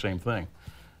the exact same thing.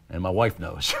 And my wife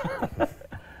knows.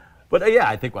 But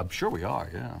yeah, I'm sure we are,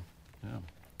 yeah.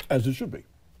 As it should be.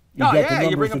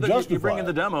 You bring in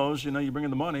the demos, you know, you bring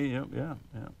in the money, yeah.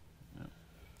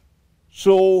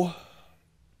 So,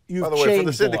 you've By the way, for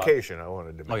the changed a lot. syndication, I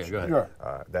wanted to mention. Oh, yeah, go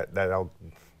ahead.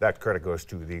 That credit goes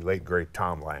to the late great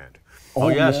Tom Land. Oh,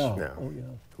 yes. Yeah.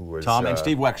 Who was Tom and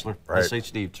Steve Wexler. right. I'll say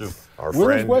Steve, too. Our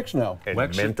Where is friend Wex now? and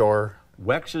Wex is- mentor.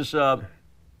 Wex is,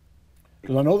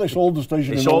 Because I know they sold the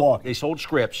station in Milwaukee. they sold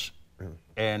Scripps,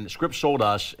 and Scripps sold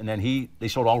us, and then they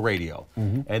sold all radio.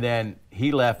 And then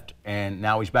he left, and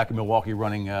now he's back in Milwaukee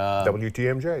running the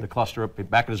WTMJ. cluster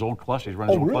back at his old cluster. He's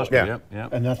running his old really? cluster. Yeah.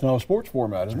 And that's now a sports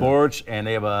format, isn't Sports, and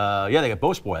they have they got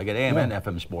both sports. They got AM and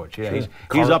FM sports. Yeah, Sure.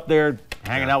 he's up there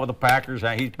hanging out with the Packers.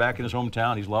 He's back in his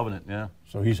hometown. He's loving it. Yeah. it?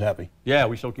 So he's happy. Yeah,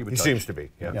 we still keep in He touch. seems to be.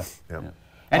 Yeah. Yeah.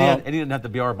 And he didn't have to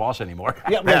be our boss anymore.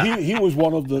 Yeah, well, he was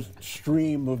one of the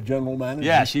stream of general managers.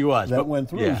 Yes, he was, That but- went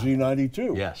through yeah.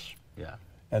 Z92. Yes. Yeah.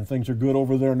 And things are good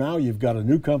over there now. You've got a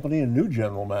new company and new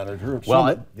general manager at Well,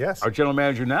 Summit. Yes. our general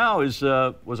manager now was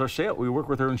our sales. We worked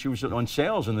with her when she was on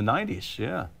sales in the '90s.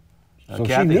 Yeah. So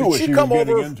Kathy- she knew what Did she she was come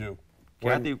getting over- into.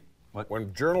 Kathy. What?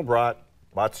 When Journal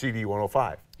bought CD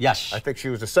 105. Yes. I think she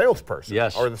was a salesperson.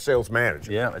 Yes. Or the sales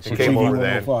manager. Yeah, And it's came CD over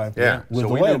then. 105. Yeah. With So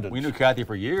the we Landons. knew Kathy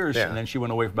for years, Yeah. and then she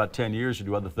went away for about 10 years to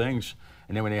do other things.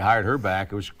 And then when they hired her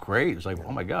back, it was great. It was like,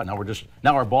 oh my God,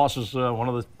 now our boss is one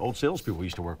of the old salespeople we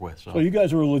used to work with. So, So you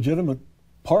guys are a legitimate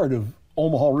part of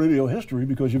Omaha radio history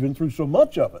because you've been through so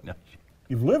much of it. Yeah.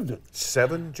 You've lived it.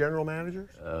 7 general managers,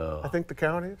 I think the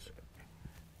count is.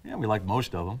 yeah, we like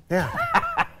most of them. Yeah.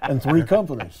 And 3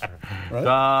 companies,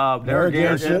 right?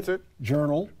 Narragansett,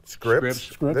 Journal, Scripps.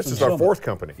 Scripps This and is our Summit. 4th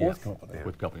company. Fourth company.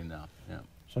 With company now. Yeah.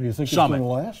 So you think Summit. it's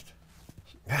going to last?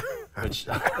 It's,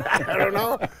 I don't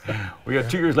know. we got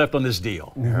 2 years left on this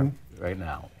deal right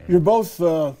now. You're both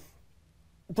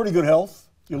pretty good health.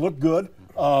 You look good.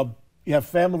 You have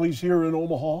families here in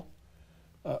Omaha.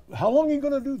 How long are you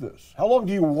going to do this? How long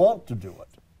do you want to do it?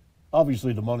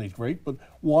 Obviously, the money's great, but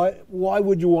why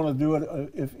would you want to do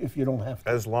it if you don't have to?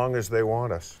 As long as they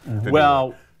want us. to do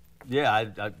Well, yeah,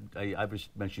 I was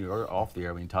mentioning off the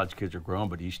air. I mean, Todd's kids are grown,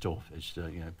 but he's still,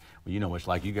 you know what it's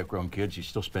like. You got grown kids, you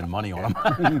still spend money on them.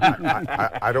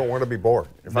 it. I don't want to be bored.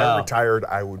 If I No. retired,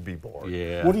 I would be bored.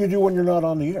 Yeah. What do you do when you're not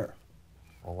on the air?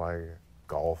 Oh, I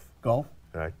golf. Golf?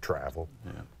 And I travel.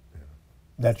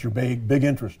 That's your big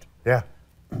interest. Yeah.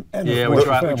 And Yeah, of we course,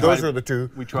 try- your we family. try Those are the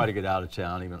 2. we try to get out of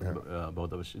town, even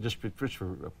both of us. Just for,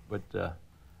 but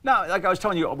No, like I was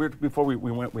telling you before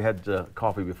we had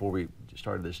coffee before we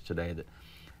started this today,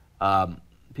 that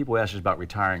people ask us about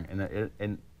retiring,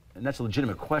 and that's a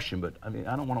legitimate question. But I mean,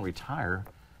 I don't want to retire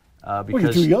because well,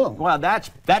 you're too young. Well,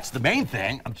 that's the main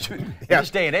thing. In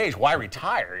this day and age, why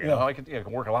retire? You know, I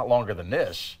can work a lot longer than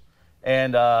this,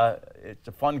 and it's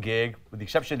a fun gig, with the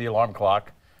exception of the alarm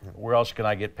clock. Where else can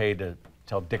I get paid to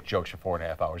tell dick jokes for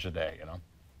 4.5 hours a day? You know.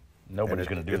 Nobody's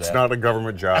going to do that. It's not a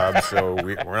government job, so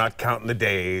we're not counting the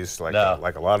days like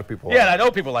a lot of people are. Yeah, and I know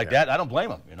people like that. I don't blame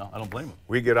them. You know, I don't blame them.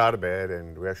 We get out of bed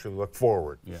and we actually look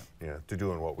forward, to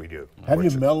doing what we do. Have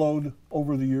you mellowed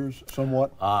over the years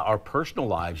somewhat? Our personal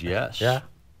lives, yes. Yeah.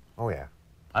 Oh yeah.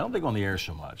 I don't think on the air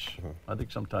so much. I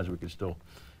think sometimes we can still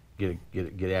get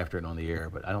after it on the air,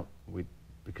 but I don't.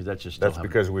 Because that's just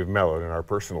because we've mellowed in our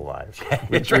personal lives.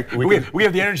 That's right. We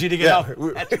have the energy to get out.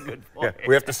 That's a good point.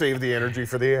 We have to save the energy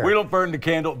for the air. We don't burn the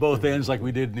candle at both ends like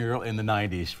we did in the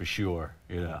 90s, for sure.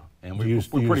 You know, and we're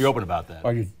pretty open about that.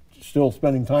 Are you still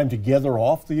spending time together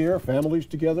off the air, families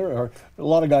together? Or a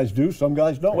lot of guys do, some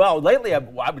guys don't. Well, lately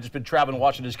I've just been traveling,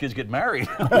 watching his kids get married.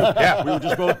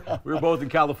 Yeah, we were both in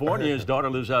California. His daughter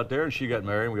lives out there, and she got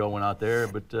married. And we all went out there,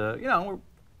 but you know,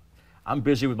 I'm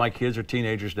busy with my kids. They're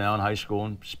teenagers now in high school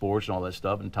and sports and all that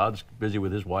stuff. And Todd's busy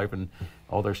with his wife and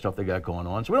all their stuff they got going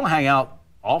on. So we don't hang out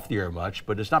off the air much,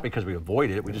 but it's not because we avoid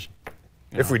it. We just.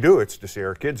 If we do, it's to see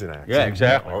our kids in action. Yeah,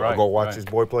 exactly. I'll go watch his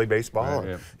boy play baseball.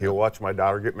 And he'll watch my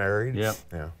daughter get married. Yeah.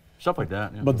 Stuff like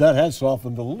that. Yeah. But that has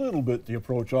softened a little bit the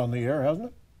approach on the air,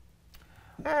 hasn't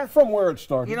it? From where it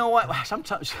started. You know what?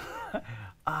 Sometimes.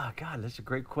 God, that's a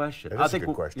great question. That's a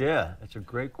good question. Yeah, that's a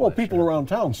great question. Well, people around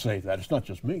town say that. It's not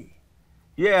just me.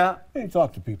 Yeah. And you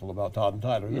talk to people about Todd and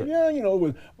Tyler. Yeah, you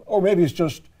know, or maybe it's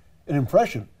just an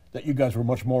impression that you guys were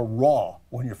much more raw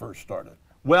when you first started.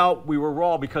 Well, we were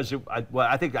raw because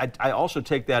I think I also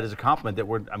take that as a compliment that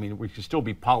we can still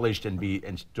be polished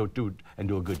and still do a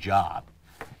good job.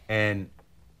 And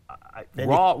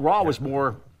raw was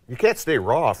more. You can't stay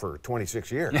raw for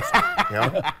 26 years. You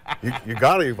know, you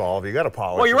got to evolve. You got to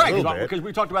polish. Well, you're right, bit. because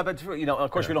we talked about that too. You know,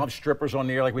 of course, we don't have strippers on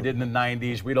the air like we did in the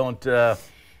 '90s. We don't.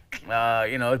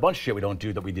 You know, a bunch of shit we don't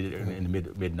do that we did in the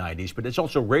mid '90s, but it's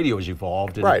also radio has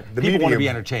evolved, and people want to be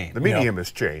entertained. The medium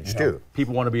has changed too.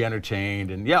 People want to be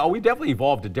entertained, and we definitely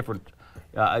evolved to different.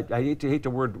 I hate the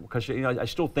word because I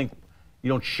still think you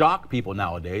don't shock people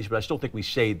nowadays, but I still think we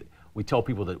tell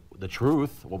people the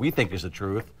truth, what we think is the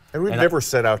truth. And we've never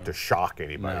set out to shock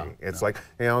anybody. It's like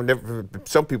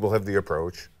some people have the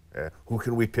approach. Who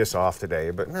can we piss off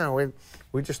today? But no,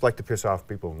 we just like to piss off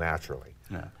people naturally.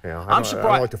 Yeah. You know, I don't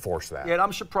like to force that. Yeah, and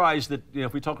I'm surprised that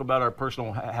if we talk about our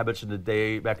personal habits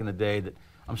back in the day, that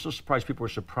I'm so surprised people were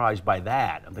surprised by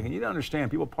that. I'm thinking, you don't understand,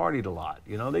 people partied a lot.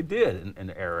 You know, they did in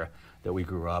the era that we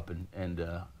grew up,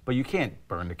 but you can't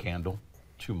burn the candle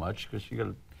too much because you got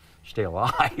to stay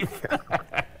alive.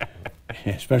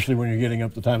 Especially when you're getting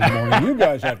up the time in the morning. You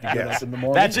guys have to get up in the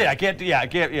morning. That's it. I can't.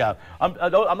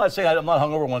 I'm not saying I'm not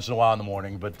hungover once in a while in the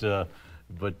morning, but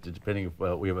depending if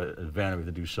we have an advantage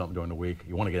to do something during the week,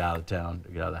 you want to get out of town,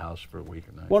 get out of the house for a week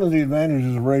or night. One of the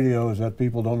advantages of radio is that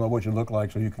people don't know what you look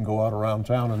like, so you can go out around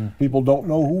town and people don't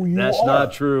know who you are. That's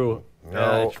not true.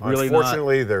 No, it's really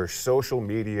unfortunately, not. There's social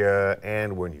media,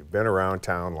 and when you've been around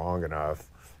town long enough,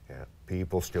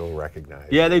 people still recognize.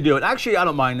 Yeah, they do. And actually, I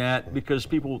don't mind that because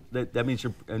people. That means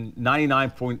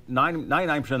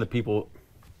 99% of the people,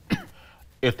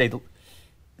 if they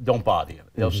don't bother you,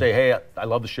 they'll say, "Hey, I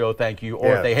love the show, thank you."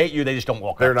 Or if they hate you, they just don't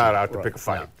walk. They're not out to pick a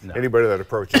fight. No. Anybody that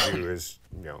approaches you is,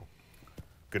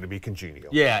 going to be congenial.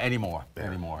 Yeah, anymore.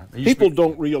 People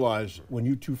don't realize when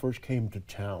you two first came to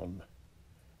town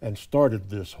and started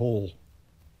this whole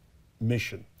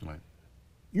mission. Right.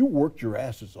 You worked your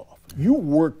asses off. You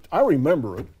worked, I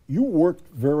remember it, you worked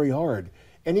very hard.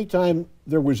 Anytime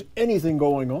there was anything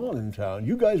going on in town,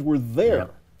 you guys were there.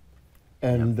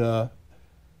 And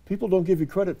people don't give you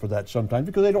credit for that sometimes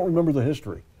because they don't remember the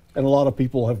history. And a lot of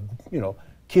people have,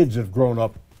 kids have grown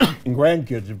up and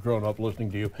grandkids have grown up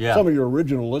listening to you. Yeah. Some of your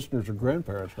original listeners are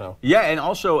grandparents now. Yeah, and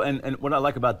also, and what I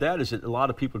like about that is that a lot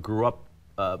of people grew up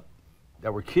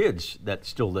that were kids that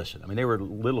still listen. I mean, they were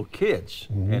little kids,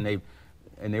 and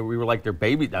we were like their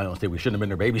baby. I don't think we shouldn't have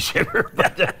been their babysitter,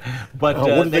 but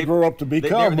what did they grow up to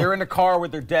become? They're in the car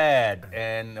with their dad,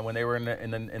 and when they were in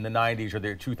the 90s or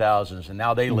the 2000s, and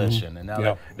now they listen, and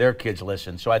now their kids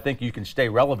listen. So I think you can stay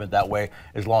relevant that way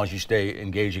as long as you stay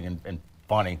engaging and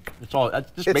funny. It's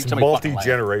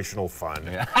multi-generational fun.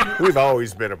 Yeah. We've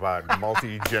always been about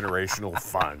multi-generational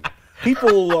fun.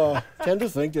 People tend to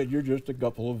think that you're just a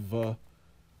couple of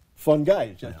fun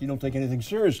guys. You don't take anything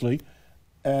seriously,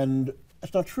 and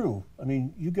that's not true. I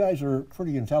mean, you guys are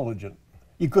pretty intelligent.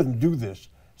 you couldn't do this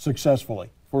successfully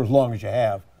for as long as you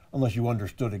have unless you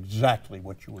understood exactly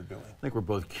what you were doing. I think we're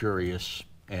both curious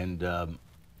and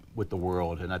with the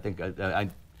world, and I think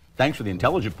thanks for the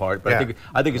intelligent part, but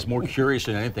I think it's more curious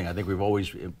than anything. I think we've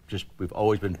always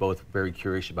been both very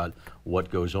curious about what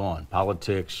goes on,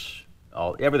 politics,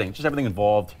 everything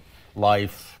involved,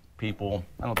 life, people.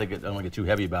 I don't want to get too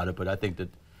heavy about it, but I think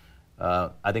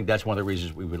that's one of the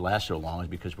reasons we would last so long is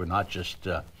because we're not just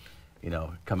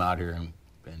come out here and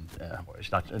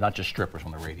it's not just strippers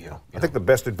on the radio. I think the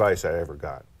best advice I ever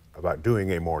got about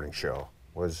doing a morning show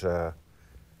was,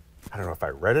 I don't know if I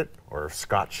read it or if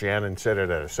Scott Shannon said it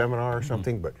at a seminar or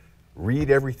something, but read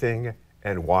everything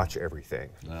and watch everything,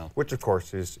 which of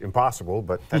course is impossible,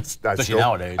 but that's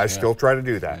nowadays, I still try to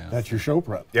do that. Yeah. That's your show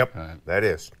prep. Yep, that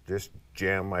is. Just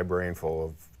jam my brain full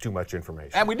of too much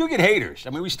information. And we do get haters. I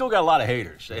mean, we still got a lot of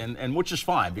haters, and which is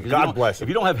fine because God bless them. If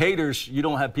you don't have haters, you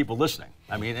don't have people listening.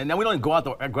 I mean, and then we don't go out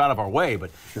of our way,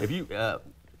 but if you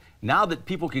now that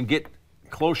people can get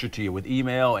closer to you with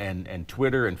email and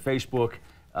Twitter and Facebook.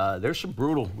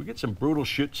 We get some brutal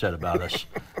shit said about us.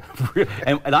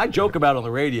 and I joke about it on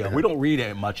the radio. We don't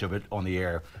read much of it on the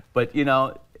air. But,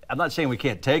 I'm not saying we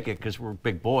can't take it because we're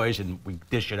big boys and we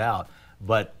dish it out.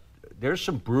 But there's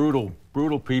some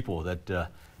brutal people that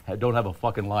don't have a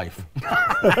fucking life.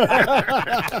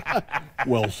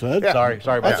 Well said. Yeah. Sorry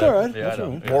about That's that. all right. Yeah, That's all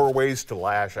right. More ways to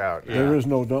lash out. There is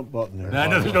no dump button there. I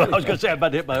was going to say I'm about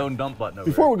to hit my own dump button over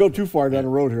Before there. we go too far down the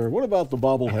road here, what about the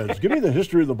bobbleheads? Give me the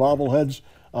history of the bobbleheads.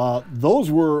 Those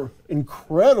were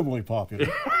incredibly popular.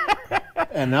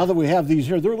 And now that we have these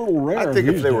here, they're a little rare. I think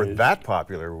if these they were days. that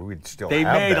popular, we'd still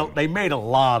have them. They made a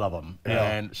lot of them,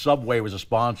 Yeah. and Subway was a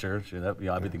sponsor. So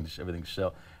everything's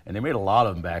sell, and they made a lot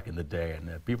of them back in the day,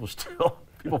 and people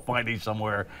find these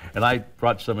somewhere. And I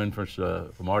brought some in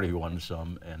from Artie who wanted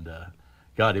some, and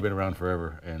God, they've been around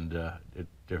forever, and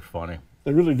they're funny.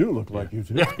 They really do look like you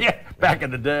too. Yeah, back in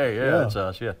the day, that's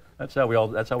us. Yeah, that's how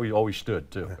we always stood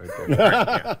too. Right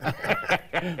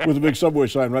there. With a big Subway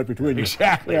sign right between you.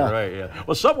 Exactly right. Yeah.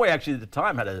 Well, Subway actually at the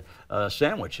time had a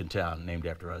sandwich in town named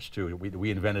after us too. We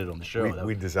invented it on the show.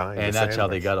 We designed and the that's how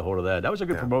they sandwich. got a hold of that. That was a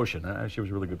good promotion. Actually, it was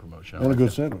a really good promotion. And a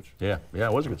good sandwich. Yeah,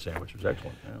 it was a good sandwich. It was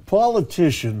excellent. Yeah.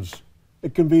 Politicians,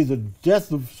 it can be the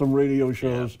death of some radio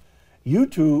shows. Yeah. You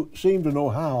two seem to know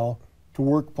how to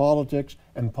work politics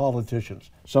and politicians.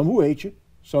 Some who hate you,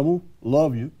 some who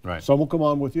love you, right. Some will come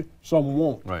on with you, some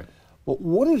won't. Right. But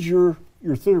what is your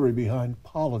theory behind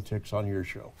politics on your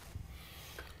show?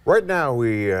 Right now,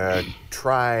 we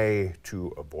try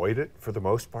to avoid it for the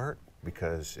most part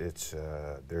because it's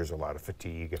there's a lot of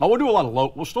fatigue. Oh, we'll do a lot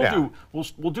of We'll still do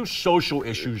we'll do social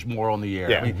issues more on the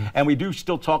air. Yeah. I mean, and we do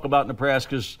still talk about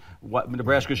Nebraska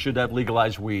should have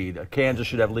legalized weed. Kansas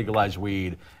should have legalized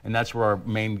weed, and that's where our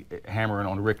main hammering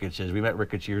on Ricketts is. We met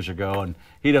Ricketts years ago, and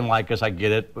he didn't like us. I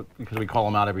get it, but because we call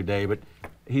him out every day, but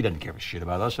he doesn't give a shit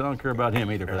about us. I don't care about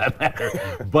him either, for that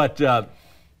matter.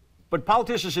 But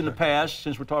politicians in the past,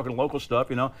 since we're talking local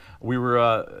stuff, we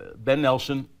were Ben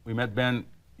Nelson. We met Ben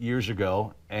years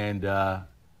ago, and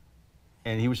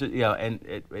he was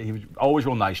he was always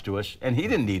real nice to us, and he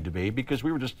didn't need to be because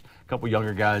we were just a couple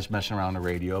younger guys messing around on the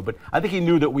radio. But I think he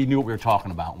knew that we knew what we were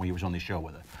talking about when he was on the show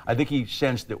with us. I think he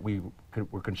sensed that we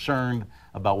were concerned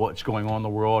about what's going on in the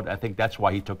world. I think that's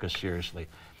why he took us seriously.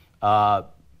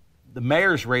 The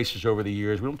mayor's races over the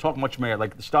years, we don't talk much mayor.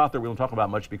 Like the Stother, we don't talk about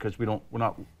much because we don't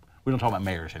talk about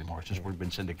mayors anymore. It's just we've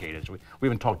been syndicated, so we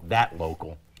haven't talked that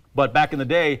local. But back in the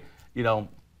day,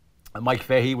 Mike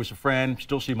Fahey was a friend.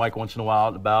 Still see Mike once in a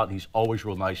while about. He's always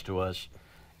real nice to us.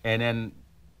 And then,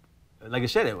 like I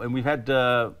said, and we've had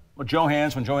Joe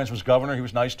Hans. When Joe Hans was governor, he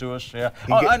was nice to us. Yeah.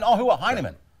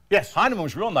 Heineman. Yes. Heineman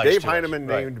was real nice Dave to us. Heineman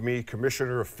named me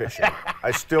commissioner of fishing.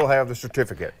 I still have the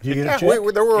certificate. Did you get a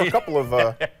check? There were a couple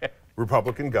of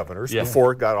Republican governors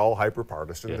before it got all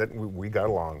hyper-partisan that we got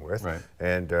along with. Right.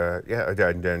 And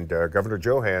Governor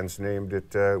Joe Hans named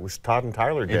it was Todd and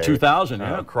Tyler Day. In 2000,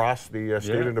 across the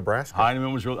state of Nebraska.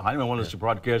 Heineman wanted us to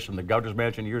broadcast from the governor's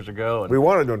mansion years ago. And we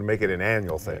wanted them to make it an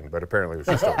annual thing, but apparently it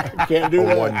was just Can't do a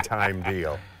that. one-time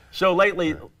deal. So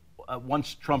lately,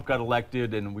 once Trump got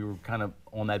elected, and we were kind of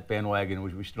on that bandwagon,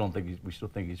 we still think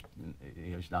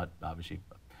he's not obviously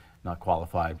not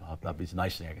qualified. It's a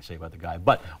nice thing I can say about the guy,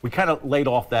 but we kind of laid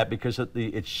off that because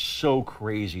it's so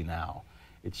crazy now.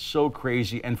 It's so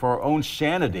crazy, and for our own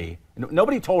sanity,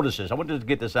 nobody told us this. I wanted to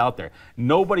get this out there.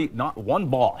 Not one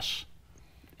boss,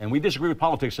 and we disagree with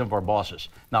politics. Some of our bosses,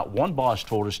 not one boss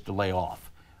told us to lay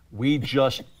off. We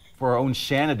just, for our own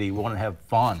sanity, we want to have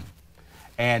fun.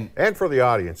 And for the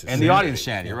audience. the audience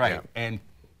sanity, right? Yeah.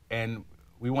 And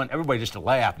we want everybody just to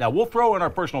laugh. Now, we'll throw in our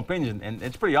personal opinion, and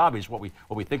it's pretty obvious what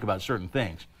we think about certain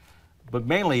things. But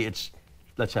mainly, it's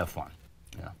let's have fun.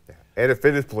 Yeah. And if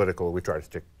it is political, we try to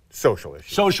stick to social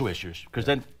issues. Social issues,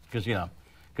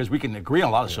 because we can agree on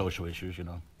a lot of social issues, you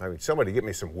know. I mean, somebody get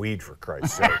me some weed, for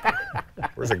Christ's sake.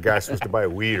 Where's a guy supposed to buy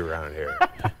weed around here?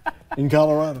 In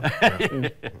Colorado.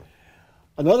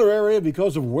 Another area,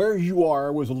 because of where you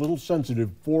are, was a little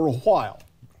sensitive for a while.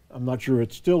 I'm not sure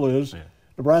it still is. Yeah.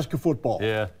 Nebraska football.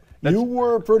 Yeah. You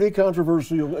were pretty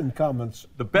controversial in comments.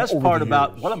 The best part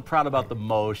about, what I'm proud about the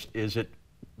most is that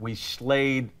we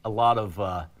slayed a lot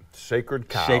of sacred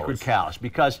cows. Sacred cows.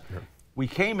 Because we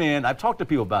came in, I've talked to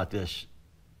people about this,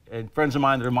 and friends of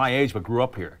mine that are my age but grew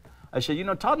up here. I said, you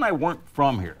know, Todd and I weren't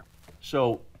from here.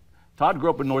 So Todd grew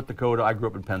up in North Dakota, I grew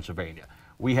up in Pennsylvania.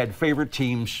 We had favorite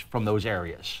teams from those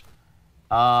areas.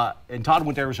 And Todd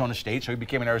went to Arizona State, so he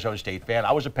became an Arizona State fan.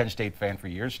 I was a Penn State fan for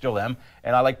years, still am.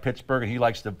 And I like Pittsburgh, and he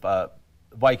likes the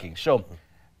Vikings. So,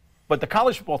 but the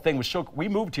college football thing was so, we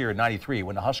moved here in '93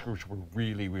 when the Huskers were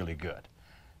really, really good.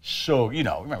 So, you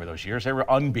know, remember those years? They were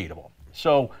unbeatable.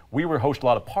 So we were host a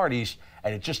lot of parties,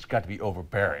 and it just got to be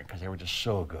overbearing because they were just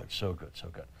so good, so good, so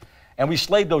good. And we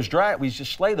slayed those we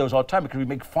just slay those all the time because we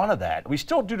make fun of that. We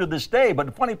still do to this day, but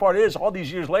the funny part is, all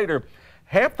these years later,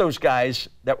 half those guys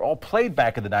that all played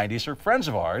back in the 90s are friends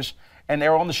of ours, and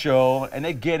they're on the show, and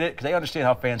they get it because they understand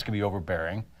how fans can be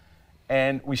overbearing.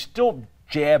 And we still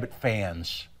jab at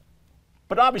fans.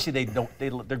 But obviously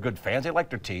they're good fans. They like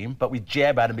their team, but we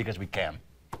jab at them because we can.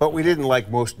 But we didn't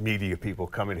like most media people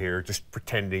coming here just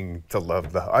pretending to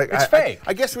love the. It's fake.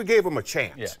 I guess we gave them a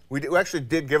chance. Yeah. We actually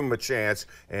did give them a chance,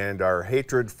 and our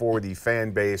hatred for the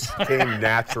fan base came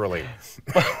naturally.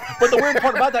 But the weird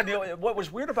part about that, Neil, what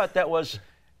was weird about that was,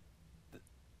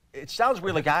 it sounds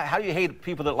weird, like how do you hate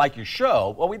people that like your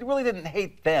show? Well, we really didn't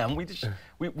hate them. We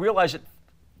realized that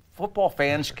football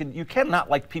fans you cannot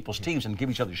like people's teams and give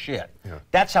each other shit. Yeah.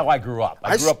 That's how I grew up.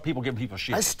 I grew up people giving people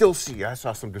shit. I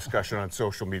saw some discussion on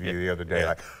social media the other day,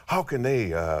 like, how can they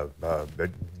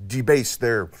debase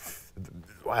their,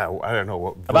 wow, I don't know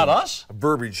what about us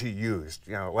verbiage he used.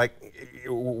 You know, like he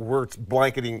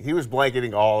was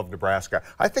blanketing all of Nebraska.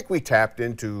 I think we tapped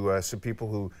into some people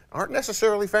who aren't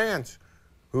necessarily fans,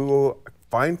 who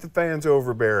find the fans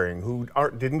overbearing, who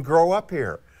didn't grow up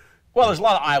here. Well, there's a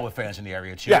lot of Iowa fans in the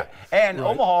area, too. Yeah. And right.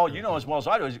 Omaha, you know as well as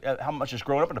I do, how much has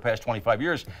grown up in the past 25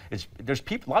 years. There's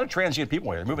a lot of transient people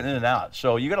here. They're moving in and out.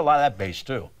 So you got a lot of that base,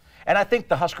 too. And I think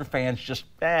the Husker fans just,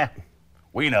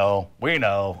 we know.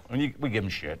 And we give them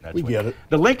shit. We get it.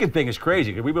 The Lincoln thing is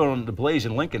crazy, because we've been on the Blaze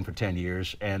in Lincoln for 10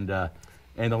 years. And the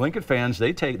Lincoln fans,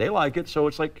 they like it. So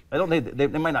it's like, they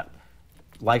might not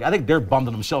like, I think they're bummed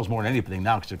on themselves more than anything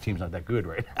now because their team's not that good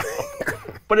right now.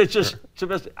 But it's just,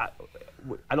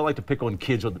 I don't like to pick on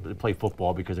kids that play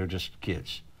football because they're just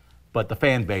kids. But the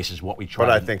fan base is what we try.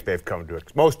 But I think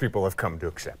most people have come to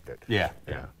accept it. Yeah.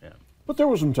 But there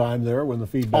was some time there when the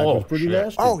feedback was pretty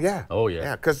nasty. Oh, yeah. Oh, yeah.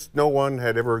 Yeah, because no one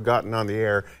had ever gotten on the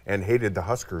air and hated the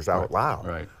Huskers out loud.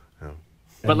 Right. Yeah.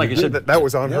 But like you said, that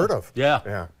was unheard of.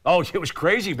 Yeah. Oh, it was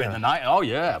crazy back in the night. Oh,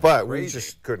 yeah. But we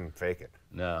just couldn't fake it.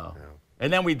 No.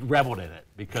 And then we reveled in it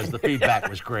because the feedback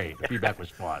was great. The feedback was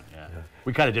fun. Yeah.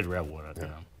 We kind of did revel in it. You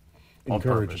know.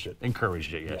 Encouraged it.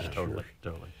 Encouraged it, yes, yeah, totally.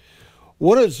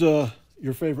 What is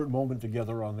your favorite moment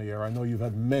together on the air? I know you've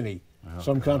had many,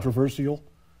 some controversial,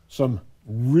 some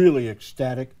really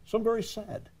ecstatic, some very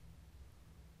sad.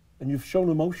 And you've shown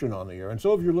emotion on the air, and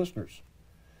so have your listeners.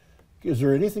 Is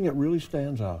there anything that really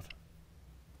stands out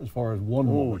as far as one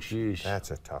moment? Oh, geez.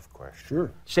 That's a tough question.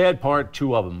 Sure. Sad part,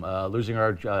 two of them. Losing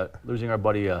our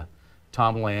buddy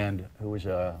Tom Land, who was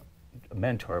a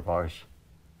mentor of ours.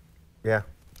 Yeah.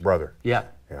 Brother. Yeah.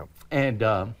 And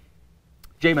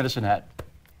Jay Medicine Hat.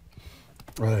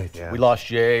 Right. Yeah. We lost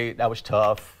Jay. That was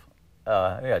tough. He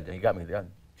got me.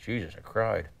 Jesus, I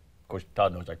cried. Of course,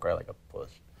 Todd knows I cry like a puss.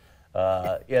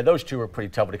 Those two were pretty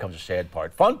tough when it comes to sad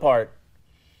part. Fun part,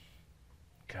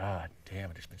 God damn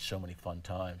it, there's been so many fun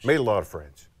times. Made a lot of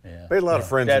friends. Yeah. Made a lot of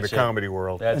friends in the comedy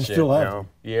world. That's and still have. You know?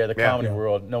 Yeah, the comedy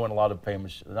world, knowing a lot of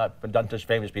famous, not just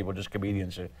famous people, just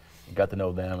comedians. Got to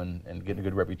know them and getting a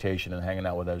good reputation and hanging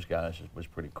out with those guys was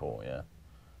pretty cool, yeah.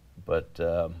 But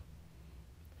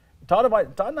Todd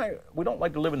and I, we don't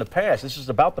like to live in the past. This is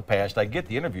about the past. I get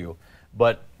the interview,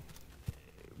 but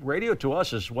radio to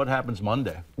us is what happens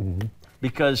Monday. Mm-hmm.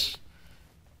 Because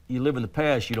you live in the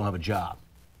past, you don't have a job.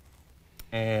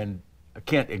 And I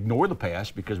can't ignore the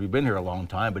past because we've been here a long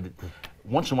time, but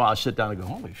once in a while I sit down and go,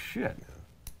 holy shit.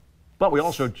 But we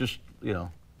also just,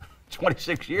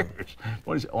 26 years.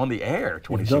 On the air,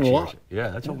 26 done a years. lot. Yeah,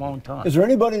 that's a long time. Is there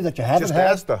anybody that you haven't Just had?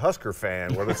 ask the Husker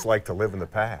fan what it's like to live in the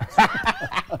past.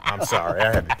 I'm sorry,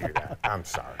 I had to do that. I'm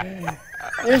sorry.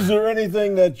 Is there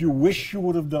anything that you wish you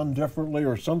would have done differently,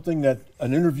 or something that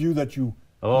an interview that you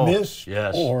missed,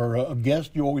 yes. or a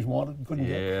guest you always wanted and couldn't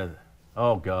get? Yeah.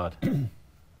 Oh, God.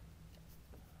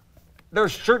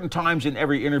 There's certain times in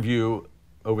every interview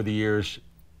over the years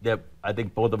that I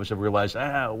think both of us have realized,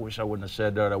 I wish I wouldn't have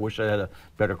said that. I wish I had a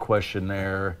better question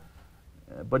there.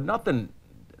 But nothing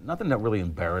that really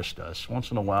embarrassed us.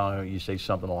 Once in a while, you say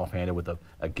something offhanded with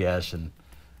a guest, and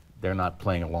they're not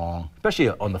playing along, especially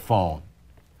on the phone.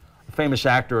 A famous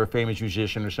actor or a famous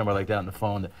musician or somebody like that on the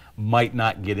phone that might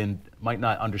not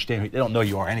understand. They don't know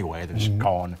you are anyway. They're just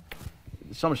calling.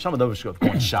 Some of those go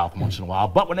going south once in a while.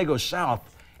 But when they go south,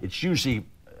 it's usually,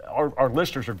 our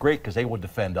listeners are great because they will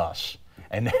defend us.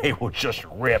 And they will just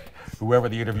rip whoever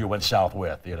the interview went south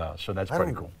with, So that's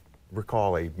pretty cool.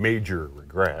 Recall a major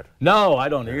regret. No, I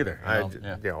don't either. I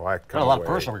Got a lot of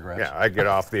personal regrets. Yeah, I get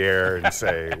off the air and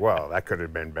say, well, that could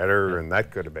have been better, and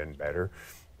that could have been better.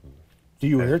 Do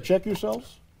you air check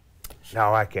yourselves?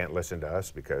 No, I can't listen to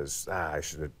us because I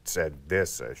should have said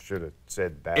this. I should have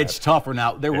said that. It's tougher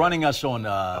now. They're running us on.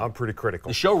 I'm pretty critical.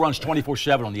 The show runs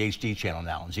 24/7 on the HD channel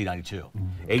now on Z92.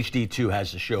 HD2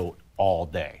 has the show all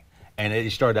day, and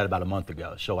it started out about a month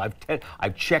ago. So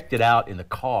I've checked it out in the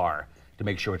car to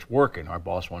make sure it's working. Our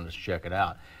boss wanted us to check it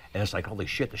out, and it's like, holy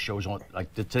shit, the show's on.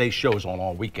 Like today's show is on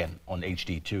all weekend on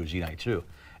HD2 Z92,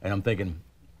 and I'm thinking.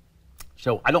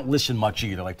 So I don't listen much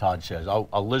either, like Todd says.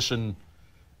 I'll listen.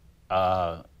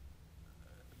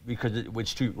 Because we're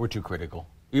too critical,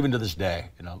 even to this day.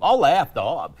 I'll laugh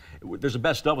though. There's a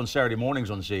best of on Saturday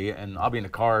mornings on Z, and I'll be in the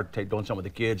car doing something with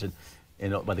the kids, and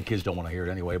but the kids don't want to hear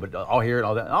it anyway. But I'll hear it.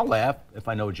 I'll laugh if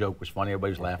I know a joke was funny.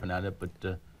 Everybody's laughing at it.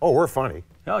 But we're funny.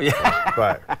 Oh yeah.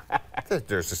 But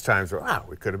there's just times where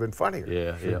we could have been funnier.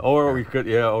 Yeah. Or we could.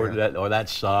 Yeah. Or that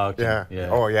sucked. Yeah.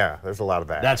 Oh yeah. There's a lot of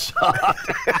that. That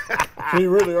sucked. So you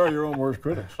really are your own worst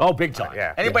critics. Oh, big time.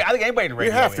 Yeah. I think anybody in the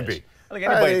radio You have to is. be. I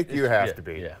think you have to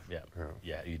be.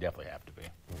 Yeah, you definitely have to be.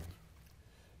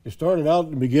 You started out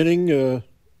in the beginning to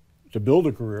build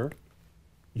a career.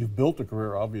 You've built a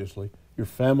career, obviously. Your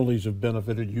families have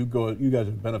benefited. You guys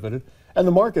have benefited, and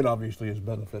the market obviously has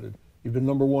benefited. You've been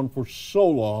number one for so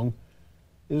long.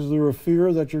 Is there a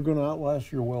fear that you're going to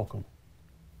outlast your welcome?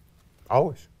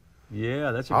 Always.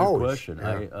 Yeah, that's a good question.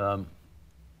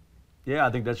 Yeah.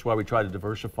 I think that's why we tried to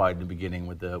diversify in the beginning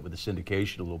with the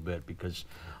syndication a little bit, because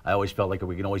I always felt like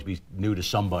we can always be new to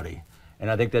somebody, and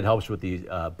I think that helps with the.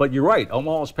 But you're right,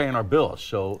 Omaha's paying our bills,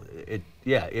 so it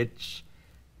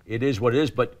is what it is.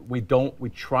 But we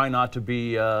try not to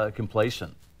be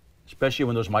complacent, especially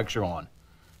when those mics are on,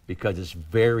 because it's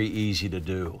very easy to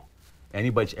do.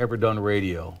 Anybody's ever done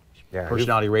radio,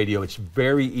 personality radio, it's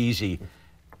very easy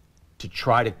to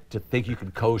try to think you can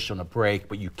coast on a break,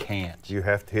 but you can't. You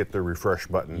have to hit the refresh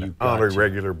button on a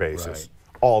regular basis,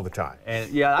 all the time. And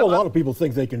a lot of people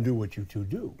think they can do what you two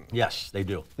do. Yes, they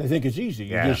do. They think it's easy.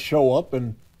 You just show up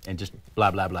and just blah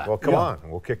blah blah. Well, come on,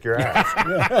 we'll kick your ass.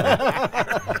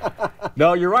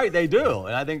 No, you're right. They do,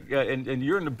 and I think, and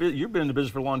you've been in the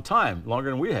business for a long time, longer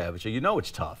than we have. So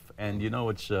it's tough, and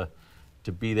it's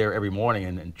to be there every morning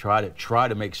and try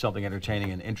to make something entertaining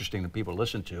and interesting that people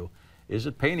listen to. Is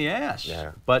a pain in the ass.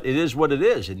 Yeah. But it is what it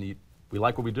is, and we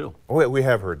like what we do. We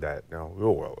have heard that. Now,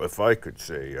 well, if I could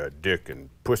say dick and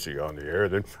pussy on the air,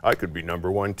 then I could be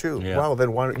number one too. Yeah. Well,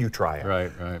 then why don't you try it?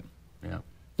 Right, yeah.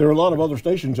 there are a lot of other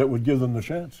stations that would give them the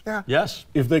chance. Yeah. Yes.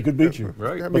 If they could beat you.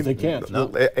 Right. But they can't. No.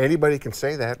 Anybody can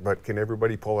say that, but can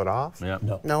everybody pull it off? Yeah.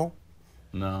 No.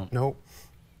 No.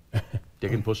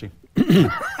 Dick and pussy.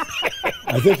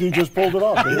 I think he just pulled it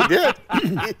off. He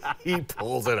did. He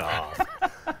pulls it off.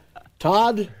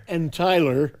 Todd and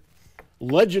Tyler,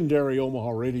 legendary Omaha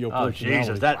radio personalities.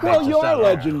 Jesus, that well, makes you us are sound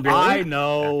legendary. I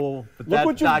know. But Look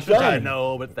what you've done. I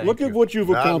know, but thank Look you. at what you've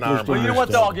accomplished. Well, in you know this what,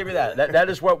 though? time. I'll give you that. That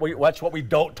is that's what we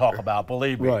don't talk about.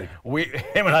 Believe me. Right.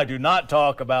 Him and I do not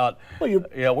talk about. Well,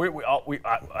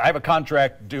 I have a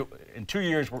contract due in 2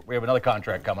 years. We have another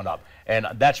contract coming up, and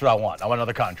that's what I want. I want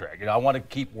another contract. I want to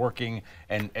keep working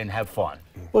and have fun.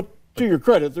 But to your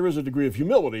credit, there is a degree of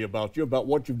humility about you, about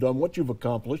what you've done, what you've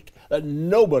accomplished, that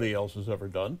nobody else has ever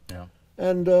done. Yeah.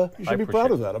 And you should be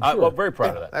proud of that, I'm sure. Well, very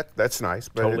proud of that. That's nice.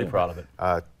 But Totally proud of it.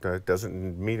 It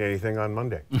doesn't mean anything on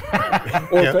Monday.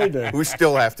 Or payday. We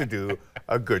still have to do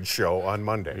a good show on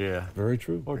Monday. Yeah. Very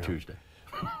true. Or Tuesday.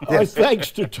 All right,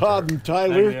 thanks to Todd and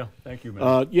Tyler. Thank you,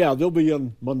 man. They'll be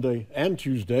on Monday and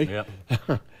Tuesday.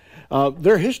 Yeah.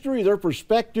 Their history, their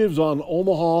perspectives on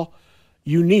Omaha,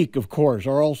 unique, of course,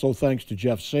 are also thanks to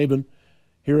Jeff Sabin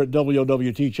here at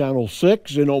WOWT Channel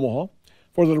 6 in Omaha.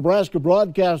 For the Nebraska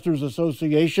Broadcasters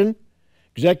Association,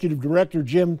 Executive Director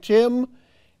Jim Tim,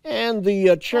 and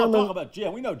the chairman... Oh, talk about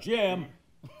Jim. We know Jim.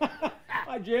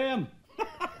 Hi, Jim.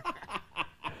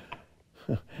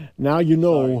 Now you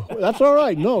know. Sorry. That's all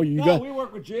right. No, you got... we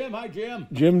work with Jim. Hi, Jim.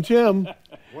 Jim Tim.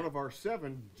 One of our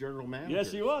 7 general managers.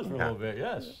 Yes, he was for a little bit.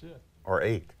 Yes. Yeah. Or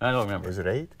 8. I don't remember. Is it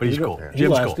 8? But he's cool. He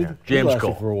Jim's lasted. cool. He Jim's lasted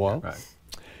cool. for a while. Right.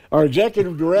 Our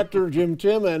Executive Director, Jim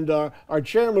Tim, and our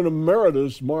Chairman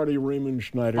Emeritus, Marty Raymond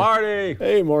Schneider. Marty.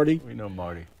 Hey, Marty. We know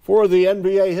Marty. For the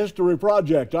NBA History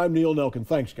Project, I'm Neil Nelkin.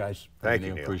 Thanks, guys. Thank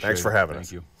you, Neil. Appreciate Thanks for it. having Thank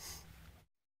us. you.